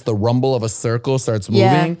the rumble of a circle starts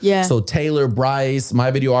moving. Yeah. So Taylor, Bryce,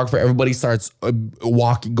 my videographer, everybody starts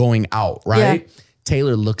going out, right? Yeah.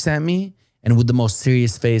 Taylor looks at me and with the most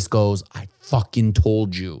serious face goes, I fucking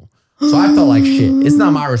told you. So I felt like shit. It's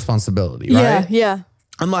not my responsibility, right? Yeah.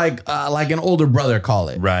 I'm like an older brother, call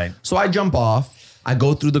it. Right. So I jump off, I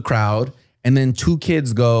go through the crowd, and then two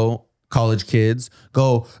kids go, college kids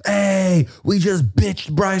go, hey, we just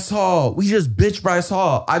bitched Bryce Hall. We just bitched Bryce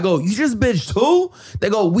Hall. I go, you just bitched who? They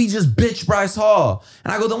go, we just bitched Bryce Hall.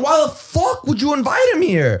 And I go, then why the fuck would you invite him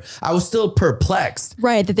here? I was still perplexed.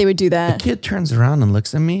 Right, that they would do that. The kid turns around and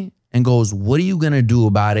looks at me and goes, what are you going to do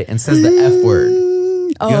about it? And says the F word.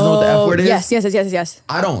 You guys know what the F word is? Yes.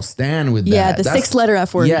 I don't stand with that. Yeah, the 6-letter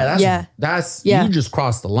F word. Yeah, that's you just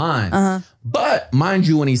crossed the line. But mind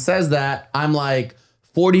you, when he says that, I'm like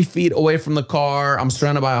 40 feet away from the car. I'm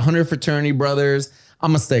surrounded by 100 fraternity brothers. I'm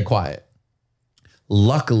gonna stay quiet.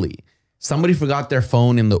 Luckily, somebody forgot their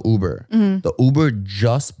phone in the Uber. The Uber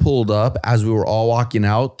just pulled up as we were all walking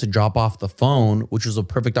out to drop off the phone, which was a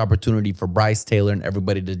perfect opportunity for Bryce, Taylor, and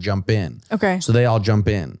everybody to jump in. Okay. So they all jump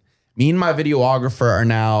in. Me and my videographer are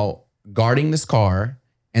now guarding this car,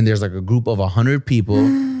 and there's like a group of 100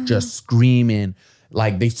 people just screaming.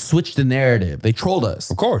 Like they switched the narrative. They trolled us.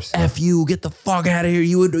 Of course. F you, get the fuck out of here.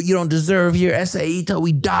 You don't deserve here. SAE till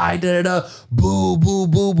we die. Da da da. Boo, boo,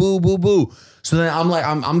 boo, boo, boo, boo. So then I'm like,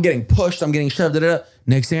 I'm getting pushed. I'm getting shoved. Da da da.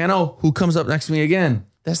 Next thing I know, who comes up next to me again?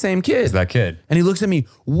 That same kid. It's that kid. And he looks at me.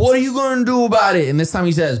 What are you gonna do about it? And this time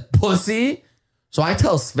he says, pussy. So I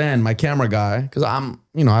tell Sven, my camera guy, because I don't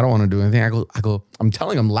want to do anything. I go, I'm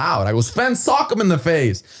telling him loud. I go, Sven, sock him in the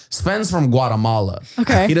face. Sven's from Guatemala.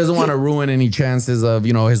 Okay. He doesn't want to ruin any chances of,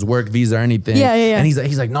 his work visa or anything. Yeah. And he's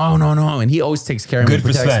like, no. And he always takes care of me, Good for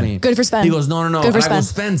protects Sven. me. Good for Sven. He goes, no. Good for And I go, Sven.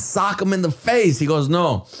 Sven, sock him in the face. He goes,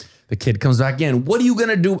 no. The kid comes back in. What are you going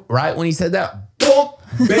to do? Right when he said that, boom,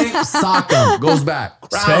 bang, sock him. Goes back.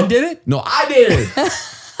 Crowd, Sven did it? No, I did it.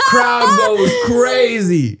 Crowd goes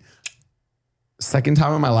crazy. Second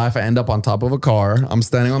time in my life, I end up on top of a car. I'm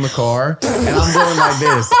standing on the car and I'm going like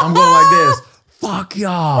this. Fuck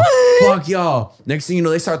y'all. Next thing you know,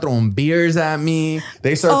 they start throwing beers at me.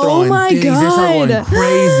 They start throwing things. God. They start going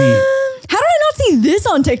crazy. How did I not see this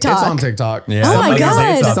on TikTok? It's on TikTok. Yeah. Oh my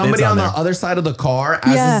God. Somebody on the there. other side of the car,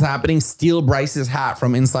 as this is happening, steal Bryce's hat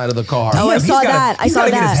from inside of the car. Oh, I He's saw gotta- that. I he's saw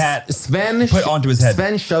gotta get that. his hat Sven put onto his head.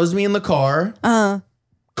 Sven shoves me in the car,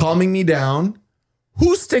 calming me down.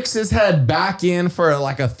 Who sticks his head back in for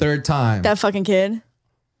like a third time? That fucking kid.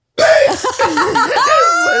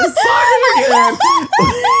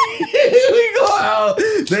 We go out.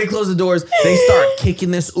 They close the doors. They start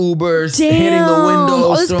kicking this Uber, hitting the windows,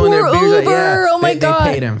 Oh, this throwing their poor beers. Uber. Oh my God.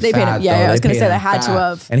 They paid him. They paid him. fat, Yeah, though. I was gonna paid say him they had to fat.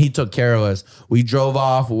 have. And he took care of us. We drove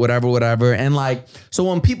off, whatever. And like, so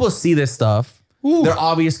when people see this stuff, their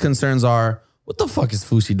obvious concerns are, what the fuck is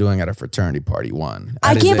Fousey doing at a fraternity party?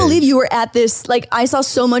 I can't believe you were at this. Like, I saw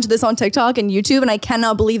so much of this on TikTok and YouTube, and I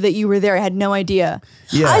cannot believe that you were there. I had no idea.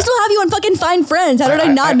 Yeah. I still have you on fucking Find Friends. How did I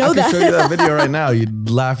not know I that? can show you that video right now. You'd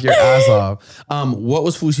laugh your ass off. What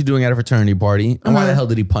was Fousey doing at a fraternity party? And why the hell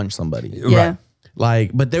did he punch somebody? Yeah.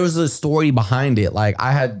 Like, but there was a story behind it. Like,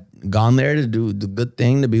 I had gone there to do the good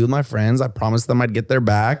thing, to be with my friends. I promised them I'd get their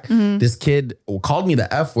back. This kid called me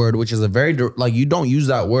the F word, which is a very, like, you don't use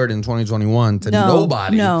that word in 2021 to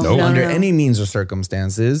nobody under any means or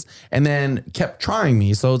circumstances. And then kept trying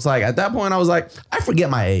me. So it's like, at that point, I was like, I forget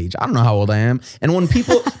my age. I don't know how old I am. And when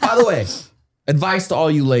people, by the way, advice to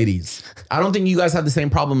all you ladies. I don't think you guys have the same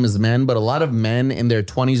problem as men, but a lot of men in their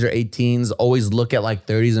 20s or 18s always look at like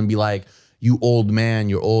 30s and be like, you old man,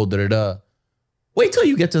 you're old, da-da-da. Wait till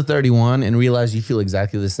you get to 31 and realize you feel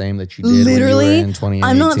exactly the same that you did literally, when you were in 2018.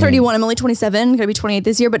 I'm not 31. I'm only 27. Gonna be 28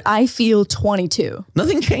 this year, but I feel 22.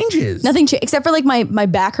 Nothing changes. Nothing except for like my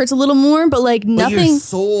back hurts a little more, but like nothing. But your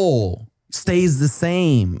soul stays the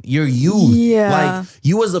same. Your youth. Yeah. Like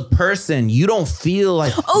you as a person, you don't feel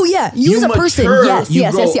like. Oh yeah, you as a person. Yes,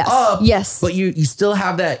 yes. Up, yes. But you still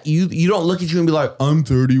have that. You don't look at you and be like, I'm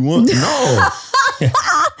 31. No.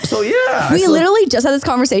 So yeah, we literally just had this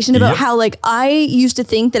conversation about how like I used to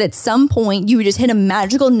think that at some point you would just hit a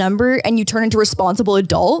magical number and you turn into a responsible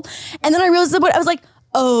adult, and then I realized that I was like,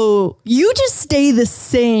 oh, you just stay the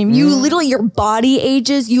same. You literally, your body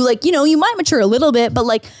ages. You like, you know, you might mature a little bit, but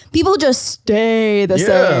like people just stay the same.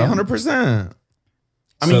 Yeah, 100%.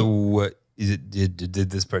 I mean, so what is it? Did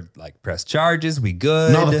this like press charges? We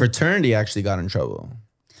good? No, the fraternity actually got in trouble.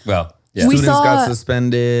 Well. Yeah. We Students saw- got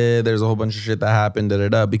suspended. There's a whole bunch of shit that happened,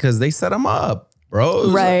 because they set them up,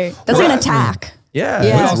 bro. Right. That's like an attack. Yeah,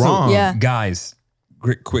 Yeah. it's Also, wrong. Yeah. guys,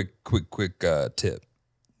 quick tip.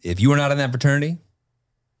 If you are not in that fraternity,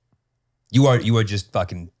 you are just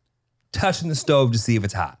fucking touching the stove to see if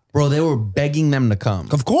it's hot. Bro, they were begging them to come.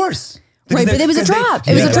 Of course. Right, but it was a trap.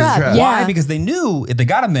 It was a trap. trap. Yeah. Why? Because they knew if they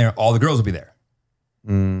got them there, all the girls would be there.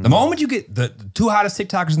 The moment you get the two hottest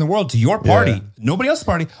TikTokers in the world to your party, nobody else's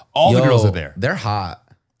party, all the girls are there. They're hot.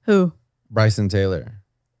 Who? Bryson Taylor.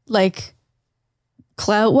 Like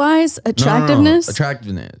clout wise, No, attractiveness.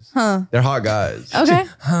 attractiveness. Huh. They're hot guys. Okay.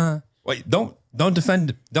 Wait, don't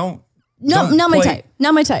defend. Don't. No, don't not my play- type.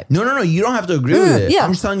 Not my type. No. You don't have to agree with it. yeah.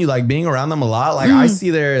 I'm just telling you, like being around them a lot. Like I see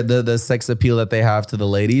the sex appeal that they have to the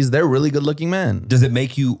ladies. They're really good looking men. Does it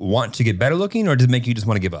make you want to get better looking, or does it make you just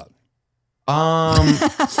want to give up?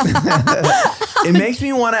 It makes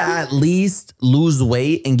me want to at least lose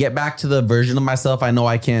weight and get back to the version of myself I know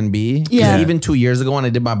I can be. 'Cause Yeah. even 2 years ago when I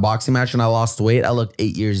did my boxing match and I lost weight, I looked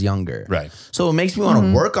 8 years younger. Right. So it makes me want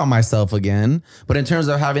to work on myself again. But in terms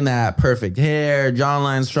of having that perfect hair,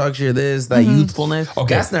 jawline structure, that youthfulness,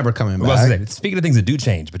 that's never coming back. Well, I was gonna say, speaking of things that do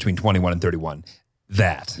change between 21 and 31,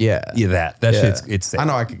 that that shit's it's sick. I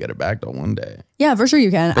know I could get it back though one day. Yeah, for sure you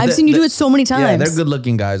can. I've the- seen you the- do it so many times. Yeah, they're good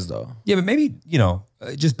looking guys though. Yeah, but maybe,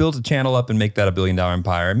 just build a channel up and make that $1 billion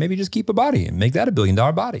empire, and maybe just keep a body and make that $1 billion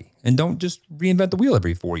body, and don't just reinvent the wheel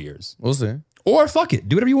every 4 years. We'll see. Or fuck it,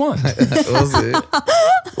 do whatever you want. We'll see.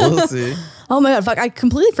 We'll see. Oh my God, fuck. I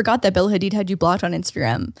completely forgot that Bella Hadid had you blocked on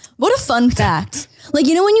Instagram. What a fun fact. Like,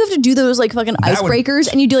 you know, when you have to do those like fucking That would-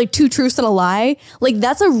 icebreakers and you do like 2 truths and a lie, like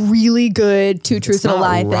that's a really good 2 truths and a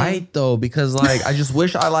lie thing. Right though, because like I just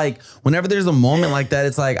wish I like whenever there's a moment like that,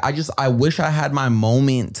 it's like I wish I had my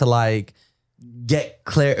moment to like get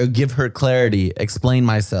clear or give her clarity, explain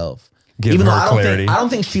myself. Give Even her though clarity. I don't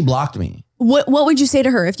think she blocked me. What would you say to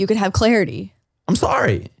her if you could have clarity? I'm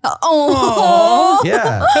sorry. Oh,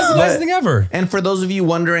 Yeah. That's the But- nicest thing ever. And for those of you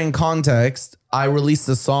wondering context, I released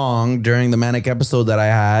a song during the Manic episode that I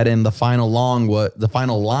had, and the final line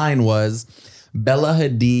was Bella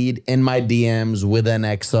Hadid in my DMs with an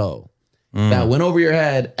XO. That went over your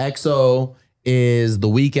head. XO is the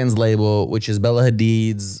Weeknd's label, which is Bella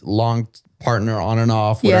Hadid's long partner on and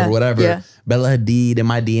off, whatever. yeah. Bella Hadid in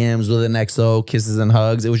my DMs with an XO, kisses and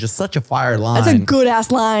hugs. It was just such a fire line. that's a good ass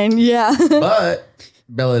line. Yeah. But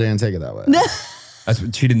Bella didn't take it that way.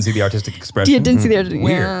 She didn't see the artistic expression. You didn't see the other.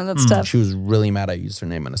 Weird. Yeah, that's tough. She was really mad I used her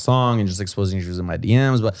name in a song and just exposing she was in my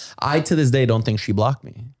DMs. But I, to this day, don't think she blocked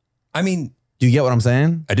me. I mean, Do you get what I'm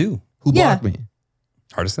saying? I do. Who Yeah. blocked me?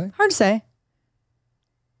 Hard to say. Hard to say.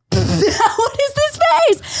 What is this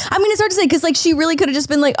face? I mean, it's hard to say because like she really could have just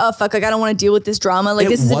been like, oh fuck, like I don't want to deal with this drama. Like It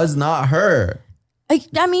this was not her. is.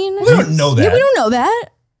 I mean, We don't know that. Yeah, we don't know that.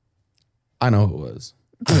 I know who it was.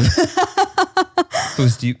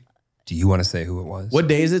 Do you want to say who it was? What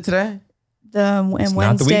day is it today? And It's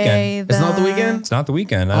not the Wednesday. weekend. It's not the weekend? It's not the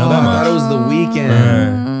weekend. I know Oh, that I thought much. it was the weekend.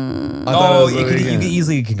 I thought it Oh, was the you could weekend.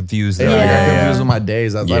 easily get confused. Yeah, there. I got Yeah. confused with my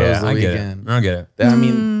days. I thought it was the I get weekend. it. I get it. I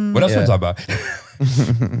mean, What else yeah. want to talk about?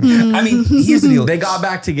 I mean, here's the deal. They got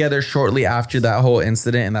back together shortly after that whole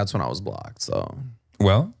incident, and that's when I was blocked. So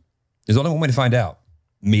Well, there's only one way to find out.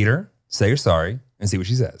 Meet her, say you're sorry, and see what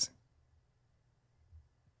she says.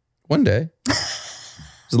 one day.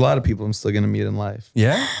 There's a lot of people I'm still gonna meet in life.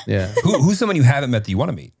 Yeah. Yeah. Who's someone you haven't met that you want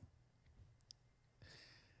to meet?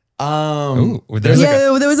 There's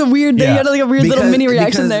there was a weird. You had like a weird little mini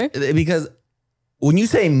reaction there. Because when you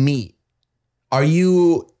say meet, are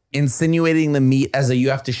you insinuating the meet as a you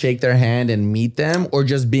have to shake their hand and meet them, or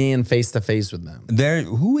just being face to face with them?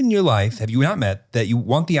 Who in your life have you not met that you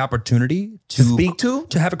want the opportunity to speak to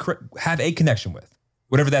have a connection with?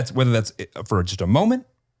 Whether that's for just a moment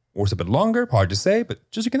or it's a bit longer, hard to say, but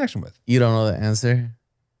just a connection with. You don't know the answer?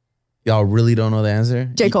 Y'all really don't know the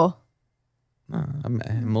answer? J. Cole. No, I met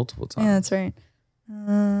him multiple times. Yeah, that's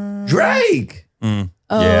right. Drake. Yeah.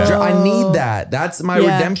 I need that. That's my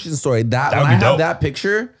redemption story. That when would I be have dope. that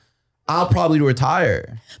picture, I'll probably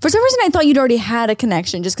retire. For some reason, I thought you'd already had a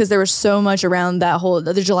connection just because there was so much around that whole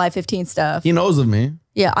the July 15th stuff. He knows of me.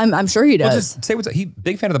 Yeah, I'm sure he does. Well, just say what's up. He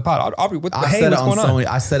big fan of the pod. Aubrey, I said it what's on going on? so many.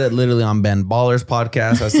 I said it literally on Ben Baller's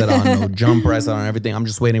podcast. I said it on No Jumper. I said it on everything. I'm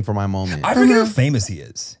just waiting for my moment. I forget how famous he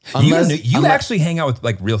is. Unless- you unless- actually hang out with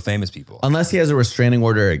like real famous people. Unless he has a restraining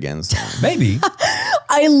order against him. Maybe.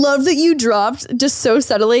 I love that you dropped just so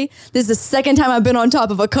subtly. This is the second time I've been on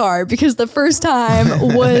top of a car because the first time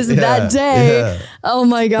was that day. yeah. Oh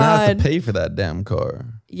my I have God. to pay for that damn car.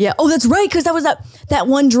 Yeah. Oh, that's right. Because that was that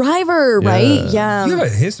one driver, right? Yeah. You have a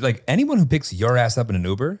history. Like anyone who picks your ass up in an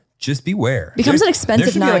Uber, just beware. Becomes an expensive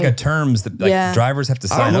There should be like night. a terms that like drivers have to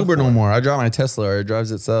I sign don't up Uber for. no more. I drive my Tesla or it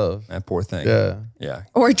drives itself. That poor thing. Yeah. Yeah.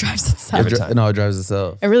 Or it drives itself. Every time. No, it drives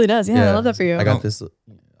itself. It really does. Yeah, I love that for you. I got this.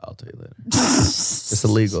 I'll tell you later. It's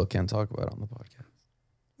illegal. Can't talk about it on the podcast.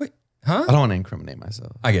 Wait, huh? I don't want to incriminate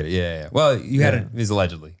myself. I get it. Yeah. Well, you had it is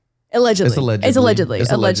allegedly. Allegedly. It's allegedly.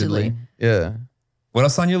 It's allegedly. Yeah. What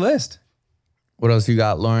else on your list? What else you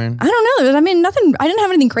got, Lauren? I don't know. I mean, nothing. I didn't have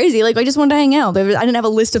anything crazy. Like I just wanted to hang out. I didn't have a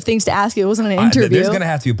list of things to ask you. It wasn't an interview. There's gonna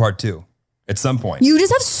have to be a part 2 at some point. You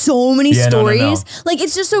just have so many Yeah, no, stories. no. Like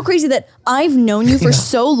it's just so crazy that I've known you for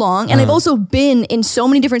so long, and I've also been in so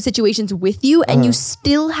many different situations with you, and you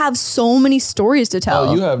still have so many stories to tell.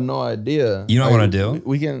 Oh, you have no idea. You know what I wanna do?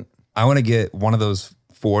 We can. I want to get one of those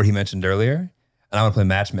 4 he mentioned earlier, and I want to play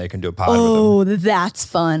matchmaker and do a pod with him. Oh, that's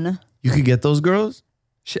fun. You could get those girls.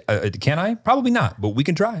 Can I? Probably not, but we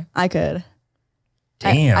can try. I could.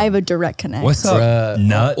 Damn. I have a direct connect. What's up?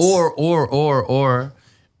 Nuts.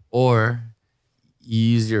 Or you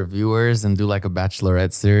use your viewers and do like a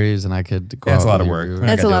bachelorette series, and I could go. That's out a lot with of your work. viewers. We're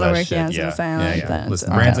not That's gonna a do lot of that work, shit. yeah, I was gonna say, I don't like that. Listen,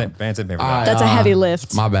 Okay. Brand's ain't never done. That's a heavy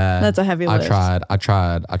lift. My bad. That's a heavy lift. I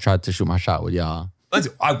tried to shoot my shot with y'all.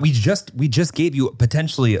 We just gave you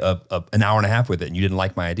potentially an hour and a half with it, and you didn't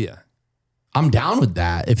like my idea. I'm down with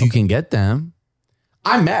that if you can get them.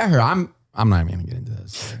 I met her. I'm not even gonna get into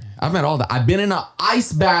this. I've met all that. I've been in an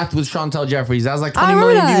ice bath with Chantel Jeffries. That was like 20 remember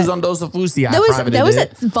million that. views on Dose of Fusi. That was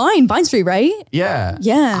at Vine Street, right? Yeah.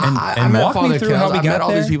 Yeah. I And met walk me Father through how Kells. we I met got all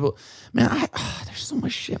there. these people. Man, there's so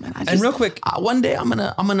much shit, man. And real quick, one day I'm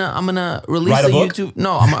gonna release Write a book? YouTube.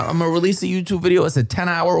 No, I'm gonna release a YouTube video. It's a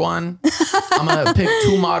 10-hour one. I'm gonna pick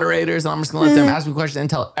 2 moderators, and I'm just gonna let them ask me questions and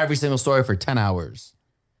tell every single story for 10 hours.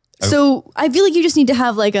 So I feel like you just need to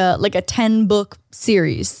have like a 10-book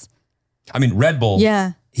series. I mean, Red Bull.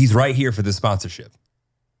 Yeah. He's right here for this sponsorship.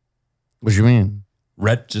 What you mean?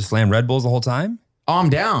 Just slam Red Bulls the whole time. Oh, I'm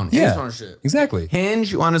down. Any Yeah. sponsorship. Exactly.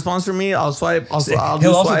 Hinge, you want to sponsor me? I'll swipe. I'll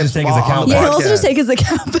He'll also just take his account Yeah, back. he'll also just take his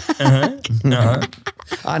account back.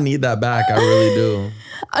 I need that back. I really do.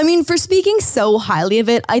 I mean, for speaking so highly of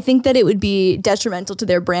it, I think that it would be detrimental to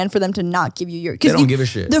their brand for them to not give you your. They don't give a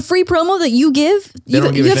shit. The free promo that you give, you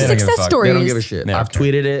don't give a have shit. They don't give a success fuck. stories. They don't give a shit. They don't I've care.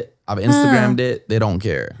 tweeted it. I've Instagrammed it. They don't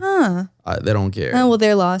care. They don't care. Oh well,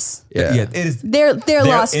 their loss. yeah. Yeah, it is. Their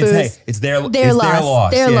loss, it's, Foos. hey, it's their Their loss.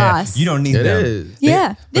 loss. Their Yeah. loss. You don't need It them. is.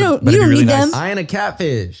 Yeah, but you it'd don't be really need nice. them. I ain't a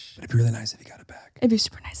catfish. It'd be really nice if you got it back. It'd be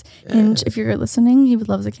super nice. And if you're listening, he would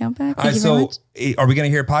love his account back. All Thank right, you very so much. are we going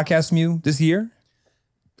to hear a podcast from you this year?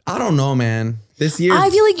 I don't know, man. This year, I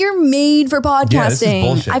feel like you're made for podcasting. Yeah, this is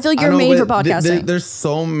bullshit. I feel like I you're know, made for but podcasting. there's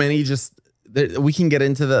so many we can get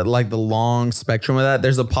into the long spectrum of that.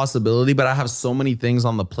 There's a possibility, but I have so many things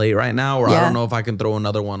on the plate right now where I Yeah. don't know if I can throw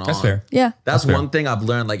another one on. That's fair. yeah. That's fair. one thing I've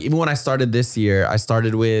learned. Like even when I started this year, I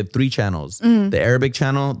started with 3 channels: Mm-hmm. the Arabic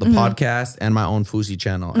channel, the podcast, and my own Fusi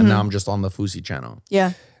channel. And now I'm just on the Fusi channel.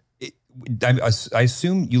 Yeah. I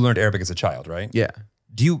assume you learned Arabic as a child, right? Yeah,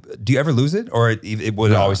 Do you ever lose it, or it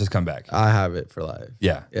would always just come back? I have it for life.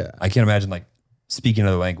 Yeah. Yeah. I can't imagine like speaking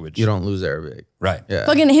another language. You don't lose Arabic. Right. Yeah.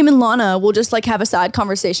 Fucking him and Lana will just like have a side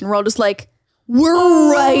conversation. We're all just like,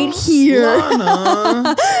 we're right here.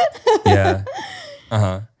 Yeah.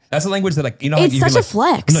 That's a language that like, you know, It's you such can, a like,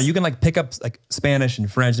 flex. No, you can like pick up like Spanish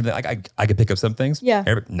and French and like I could pick up some things. Yeah.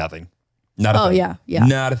 Arabic, nothing. Not a Oh, thing. yeah, yeah.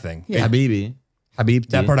 Not a thing. Yeah. Habibi. Habibti.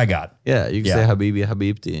 That part I got. Yeah, you can Yeah. say Habibi,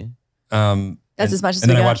 Habibti. That's as much as And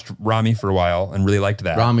we then I got. watched Rami for a while and really liked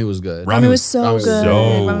that. Rami was good. Rami was so good.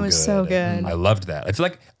 So Rami was so good. I loved that. I feel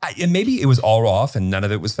like, and maybe it was all off and none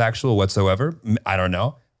of it was factual whatsoever. I don't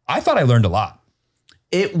know. I thought I learned a lot.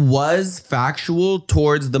 It was factual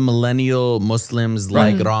towards the millennial Muslims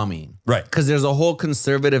like Rami. Right. Because there's a whole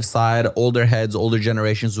conservative side, older heads, older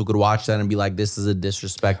generations who could watch that and be like, this is a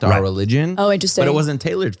disrespect to our religion. Oh, interesting. But it wasn't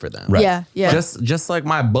tailored for them. Right. Yeah, yeah. Just like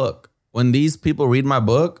my book. When these people read my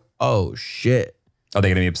book, oh shit. Are they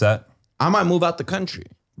going to be upset? I might move out the country.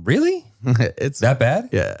 Really? It's That bad?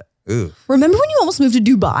 yeah. Ooh. Remember when you almost moved to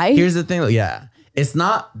Dubai? Here's the thing. Yeah. It's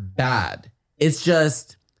not bad. It's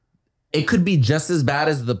just, it could be just as bad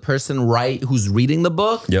as the person who's reading the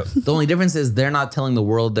book. Yep. The only difference is they're not telling the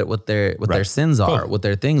world that what their sins are, Totally. what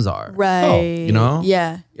their things are. Right. you know?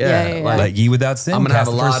 Yeah. Yeah, Yeah. like- Let ye without sin. I'm gonna have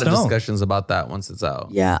cast a the lot first of stone. discussions about that once it's out.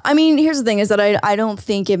 Yeah. I mean, here's the thing is that I don't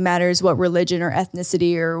think it matters what religion or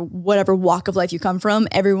ethnicity or whatever walk of life you come from.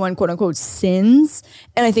 Everyone, quote unquote, sins.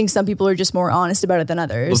 And I think some people are just more honest about it than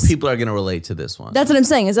others. But people are gonna relate to this one. That's what I'm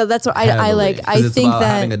saying. Is that's what I Heavily. like. 'Cause I it's think about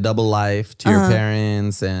that having a double life to your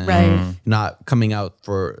parents and Right. not coming out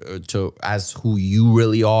as who you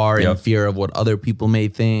really are in Yep. fear of what other people may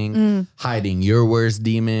think, Mm. hiding your worst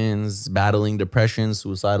demons, battling depression,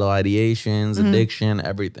 suicidal ideations, Mm-hmm. addiction,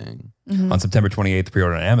 everything. On September 28th,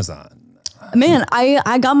 pre-order on Amazon. man,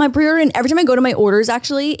 I got my pre-order, and every time I go to my orders,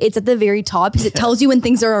 actually, it's at the very top because it tells you when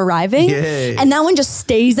things are arriving. Yay. And that one just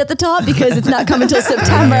stays at the top because it's not coming until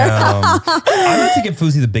September. I'd like to give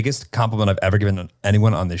Fuzi the biggest compliment I've ever given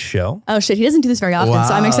anyone on this show. Oh shit, he doesn't do this very often,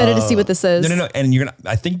 so I'm excited to see what this is. No. And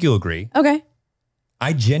I think you'll agree. Okay.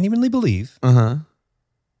 I genuinely believe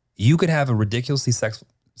you could have a ridiculously sexful.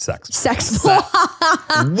 Sexful.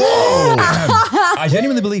 I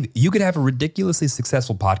genuinely believe you could have a ridiculously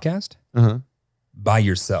successful podcast by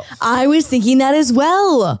yourself. I was thinking that as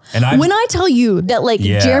well. And when I tell you that, like,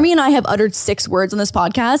 Yeah. Jeremy and I have uttered 6 words on this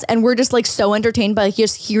podcast, and we're just like so entertained by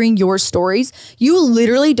just hearing your stories, you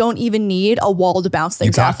literally don't even need a wall to bounce You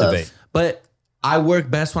things off captivate. of. But I work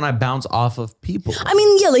best when I bounce off of people. I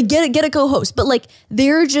mean, yeah, like get a co-host, but like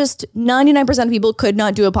they're just 99% of people could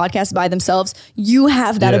not do a podcast by themselves. You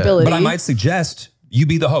have that Yeah. ability. But I might suggest you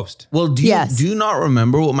be the host. Well, do Yes. you not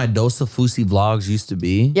remember what my Dose of Fusi vlogs used to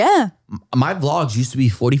be? Yeah. My vlogs used to be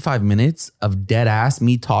 45 minutes of dead ass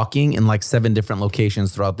me talking in like 7 different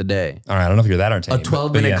locations throughout the day. All right, I don't know if you're that A entertaining.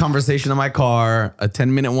 12-minute conversation in my car, a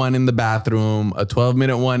 10-minute one in the bathroom, a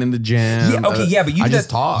 12-minute one in the gym. Yeah, okay, yeah, but you I do just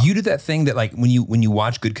that, talk. You do that thing that like when you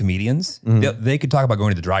watch good comedians, they could talk about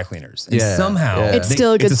going to the dry cleaners, and Yeah, somehow yeah. It's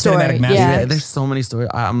still a good it's cinematic story, masterpiece. yeah. Yeah, there's so many stories.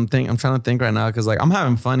 I'm trying to think right now because like I'm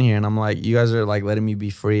having fun here and I'm like, you guys are like letting me be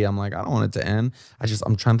free. I'm like, I don't want it to end.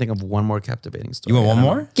 I'm trying to think of one more captivating story. You want one I don't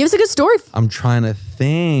know. more? Give us a good story. I'm trying to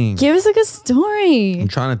think. Give us a good story. I'm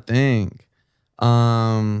trying to think.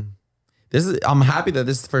 I'm happy that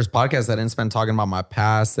this is the first podcast that I didn't spend talking about my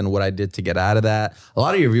past and what I did to get out of that. A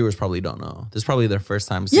lot of your viewers probably don't know. This is probably their first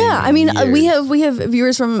time seeing Yeah, me I in mean, years. we have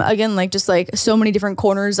viewers from, again, like just like so many different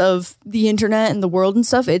corners of the internet and the world and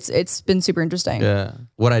stuff. It's been super interesting. Yeah.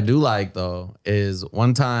 What I do like though is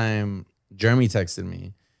one time Jeremy texted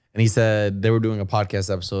me and he said they were doing a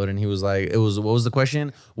podcast episode and he was like, what was the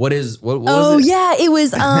question? What was Oh it? yeah, it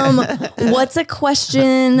was what's a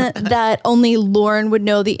question that only Lauren would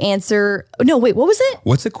know the answer? No, wait, what was it?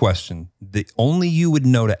 What's a question that only you would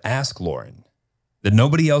know to ask Lauren, that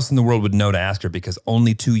nobody else in the world would know to ask her because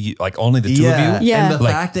only the two of you? Yeah. And the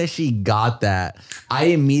Like- fact that she got that, I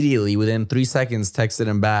immediately within 3 seconds texted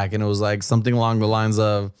him back and it was like something along the lines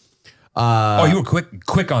of, Oh, you were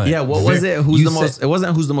quick on it. yeah, what was it? You said, It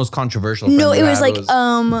wasn't who's the most controversial. No, friend it you was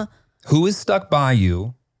had. like who is stuck by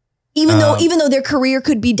you? even though their career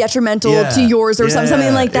could be detrimental to yours or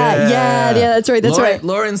something like that. Yeah, that's right. That's Lauren, right.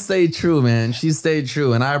 Lauren stayed true, man. She stayed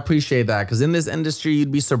true. And I appreciate that because in this industry,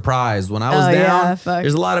 you'd be surprised. When I was Oh, yeah, down, fuck.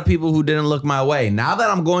 there's a lot of people who didn't look my way. Now that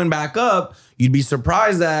I'm going back up, you'd be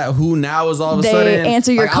surprised at who now is all of a They sudden.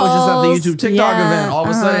 answer your like, I was just at calls. the YouTube TikTok Yeah, event. All of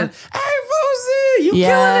a sudden, hey, Fuzi, you killing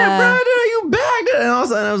Yeah. it, brother. You back. And all of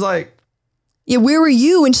a sudden, I was like, Yeah, where were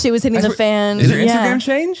you when shit was hitting the fan? Is your Yeah. Instagram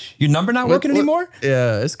change? Your number not working anymore?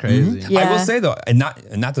 Yeah, it's crazy. Yeah. I will say though, and not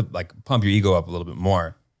to like pump your ego up a little bit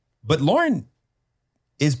more, but Lauren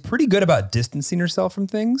is pretty good about distancing herself from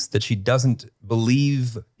things that she doesn't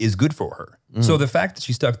believe is good for her. So the fact that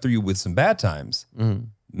she stuck through with some bad times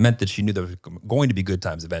meant that she knew there was going to be good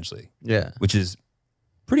times eventually, Yeah. which is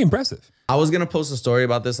pretty impressive. I was going to post a story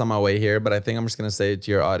about this on my way here, but I think I'm just going to say it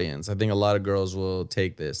to your audience. I think a lot of girls will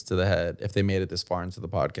take this to the head if they made it this far into the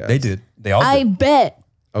podcast. They did. They all I did. bet.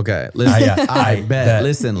 Okay, listen. Yeah, I I bet. bet.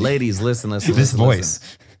 Listen, ladies, listen. This listen. voice.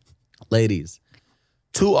 Ladies,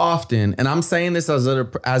 too often, and I'm saying this as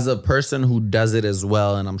a person who does it as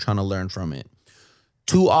well, and I'm trying to learn from it.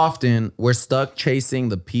 Too often, we're stuck chasing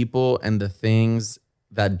the people and the things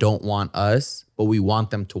that don't want us, but we want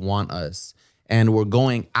them to want us. And we're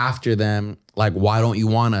going after them like, why don't you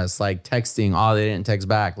want us? Like texting, oh, they didn't text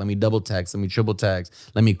back. Let me double text, let me triple text,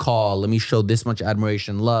 let me call, let me show this much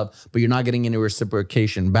admiration, love, but you're not getting any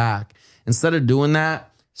reciprocation back. Instead of doing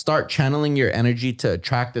that, start channeling your energy to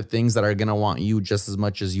attract the things that are gonna want you just as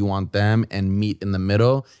much as you want them and meet in the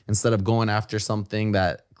middle instead of going after something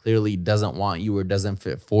that clearly doesn't want you or doesn't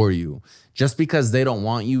fit for you. Just because they don't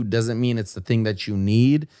want you doesn't mean it's the thing that you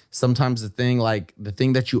need. Sometimes the thing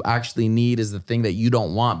that you actually need is the thing that you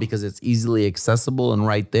don't want because it's easily accessible and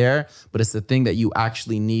right there, but it's the thing that you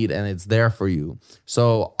actually need and it's there for you.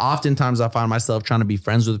 So oftentimes I find myself trying to be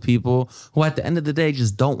friends with people who at the end of the day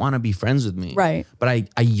just don't want to be friends with me. Right. But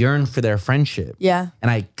I yearn for their friendship. Yeah. And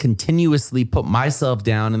I continuously put myself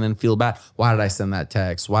down and then feel bad. Why did I send that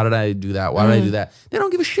text? Why did I do that? Why did I do that? They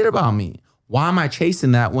don't give a shit about me. Why am I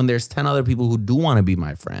chasing that when there's 10 other people who do want to be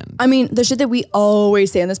my friend? I mean, the shit that we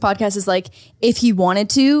always say on this podcast is like, if he wanted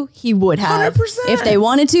to, he would have. 100%. If they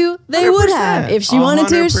wanted to, they would have. If she wanted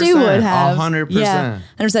to, she would have. 100%. Yeah,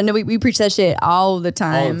 100%. No, we preach that shit all the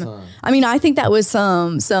time. I mean, I think that was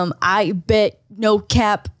some I bet no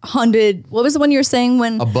cap 100. What was the one you were saying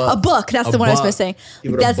when a buck? That's A the one I was buck. supposed to say.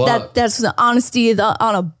 Give it a buck. That's the honesty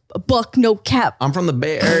on a buck, no cap. I'm from the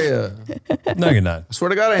Bay Area. No, you're not. I swear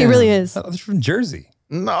to God, I He am. really is. I was from Jersey.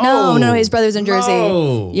 No, his brother's in Jersey.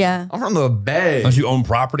 No. Yeah. I'm from the Bay. Don't you own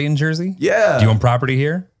property in Jersey? Yeah. Do you own property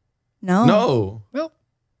here? No. No. Well,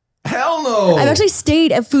 Hell no. I've actually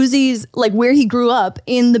stayed at Fuzi's, like where he grew up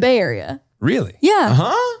in the Bay Area. really? Yeah.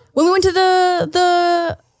 Huh? When we went to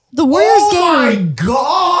the Warriors game. Oh my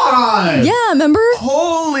God. Yeah, remember?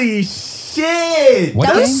 Holy shit. What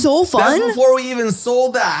That game? was so fun. That's before we even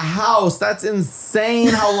sold that house. That's insane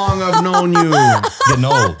how long I've known you. Getting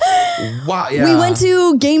old. Wow. Yeah. We went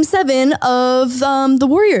to game 7 of the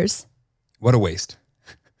Warriors. What a waste.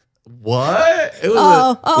 What? It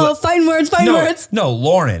was Fighting words. No,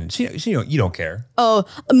 Lauren. She you don't care. Oh,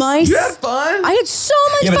 you had fun? I had so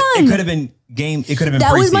much Yeah, but fun. it could have been game. It could have been.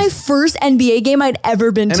 That was my preseason. first NBA game I'd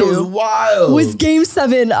ever been and to. it was wild. Was game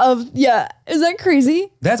 7 of, yeah. Is that crazy?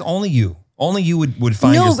 That's only you. Only you would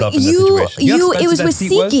find No, yourself but in that situation. You know how it was expensive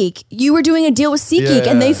with that seat was? SeatGeek. You were doing a deal with SeatGeek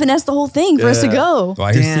and they finessed the whole thing for us to Yeah. go. Well,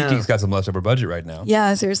 I hear Damn. SeatGeek's got some leftover budget right now.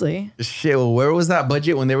 Yeah, seriously. Shit, well, where was that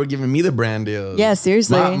budget when they were giving me the brand deals? Yeah,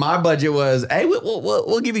 seriously. My budget was, hey,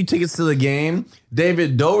 we'll give you tickets to the game.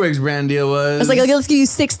 David Dobrik's brand deal was. I was like, okay, let's give you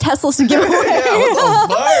 6 Teslas to give away. yeah,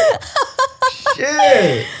 what the fuck?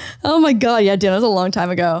 Shit. Oh my God. Yeah, Dan, that was a long time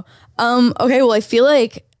ago. Okay, well, I feel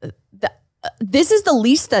like this is the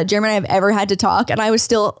least that Jeremy and I have ever had to talk, and I was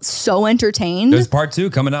still so entertained. There's part 2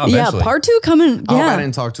 coming out Yeah, eventually. part 2 coming. I hope I Yeah.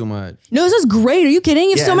 didn't talk too much. No, this is great. Are you kidding?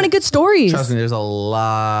 You have so Yeah, many good stories. Trust me, there's a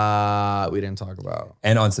lot we didn't talk about.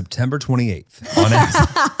 And on September 28th, on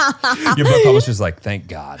Amazon, your book publisher's like, thank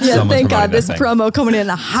God. Yeah, someone's thank God. promoting This that thing. promo coming in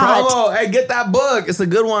hot. Promo, hey, get that book. It's a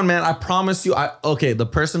good one, man. I promise you. Okay, the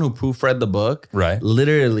person who proofread the book, Right.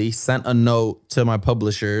 literally sent a note to my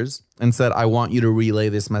publishers and said, I want you to relay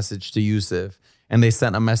this message to Yusuf. And they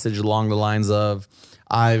sent a message along the lines of,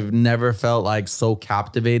 I've never felt like so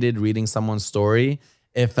captivated reading someone's story.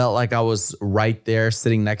 It felt like I was right there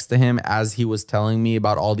sitting next to him as he was telling me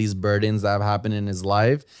about all these burdens that have happened in his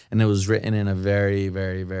life. And it was written in a very,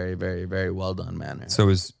 very, very, very, very well done manner. So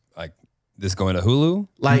is like this going to Hulu?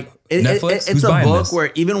 Like Netflix? it's Who's a buying book this?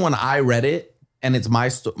 where even when I read it and it's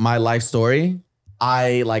my life story,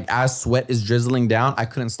 I like as sweat is drizzling down, I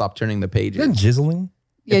couldn't stop turning the pages. Isn't jizzling?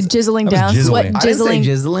 Yeah, jizzling that was down. Sweat jizzling. I didn't say jizzling.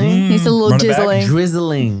 jizzling. He's a little Run it back.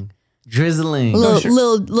 jizzling. Drizzling.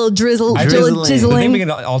 Little drizzle. I- Drizzling. drizzling. The thing we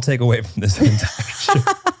jizzling. can all take away from this entire show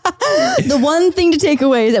The one thing to take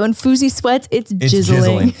away is that when Fuzi sweats, it's is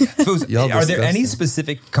jizzling. Foos, Y'all are there any disgusting.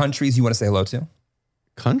 specific countries you want to say hello to?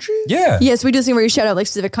 Country? Yeah. Yes, we do this thing where you shout out like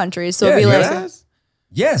specific countries. So Yeah, it'd be yeah. like, Yes.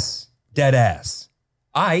 Yes. Dead ass.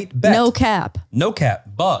 I bet. no cap. No cap.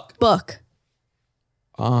 Buck. Book.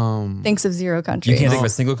 Um, Thinks of 0 countries. You can't think of a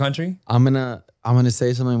single country? I'm gonna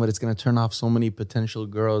say something, but it's gonna turn off so many potential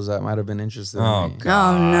girls that might have been interested Oh, in me.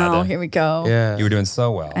 God. Oh no, here we go. Yeah. You were doing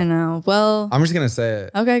so well. I know. Well, I'm just gonna say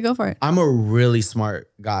it. okay, go for it. I'm a really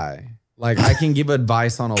smart guy. Like I can give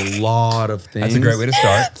advice on a lot of things. That's a great way to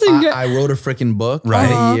start. I wrote a freaking book Right.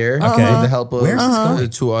 in a year Okay. with the help of Where's this going? the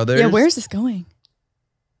 2 others. Yeah, where's this going?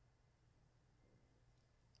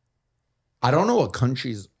 I don't know what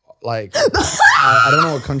countries like. I don't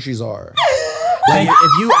know what countries are. Like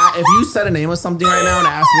if you said a name of something right now and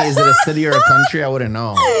asked me, is it a city or a country? I wouldn't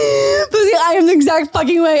know. Pussy, I am the exact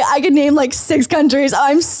fucking way. I could name like 6 countries.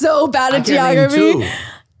 I'm so bad at geography.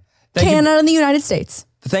 Canada and the United States.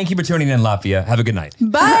 Thank you for tuning in, Latvia. Have a good night.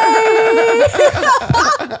 Bye.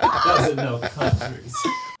 Doesn't know countries.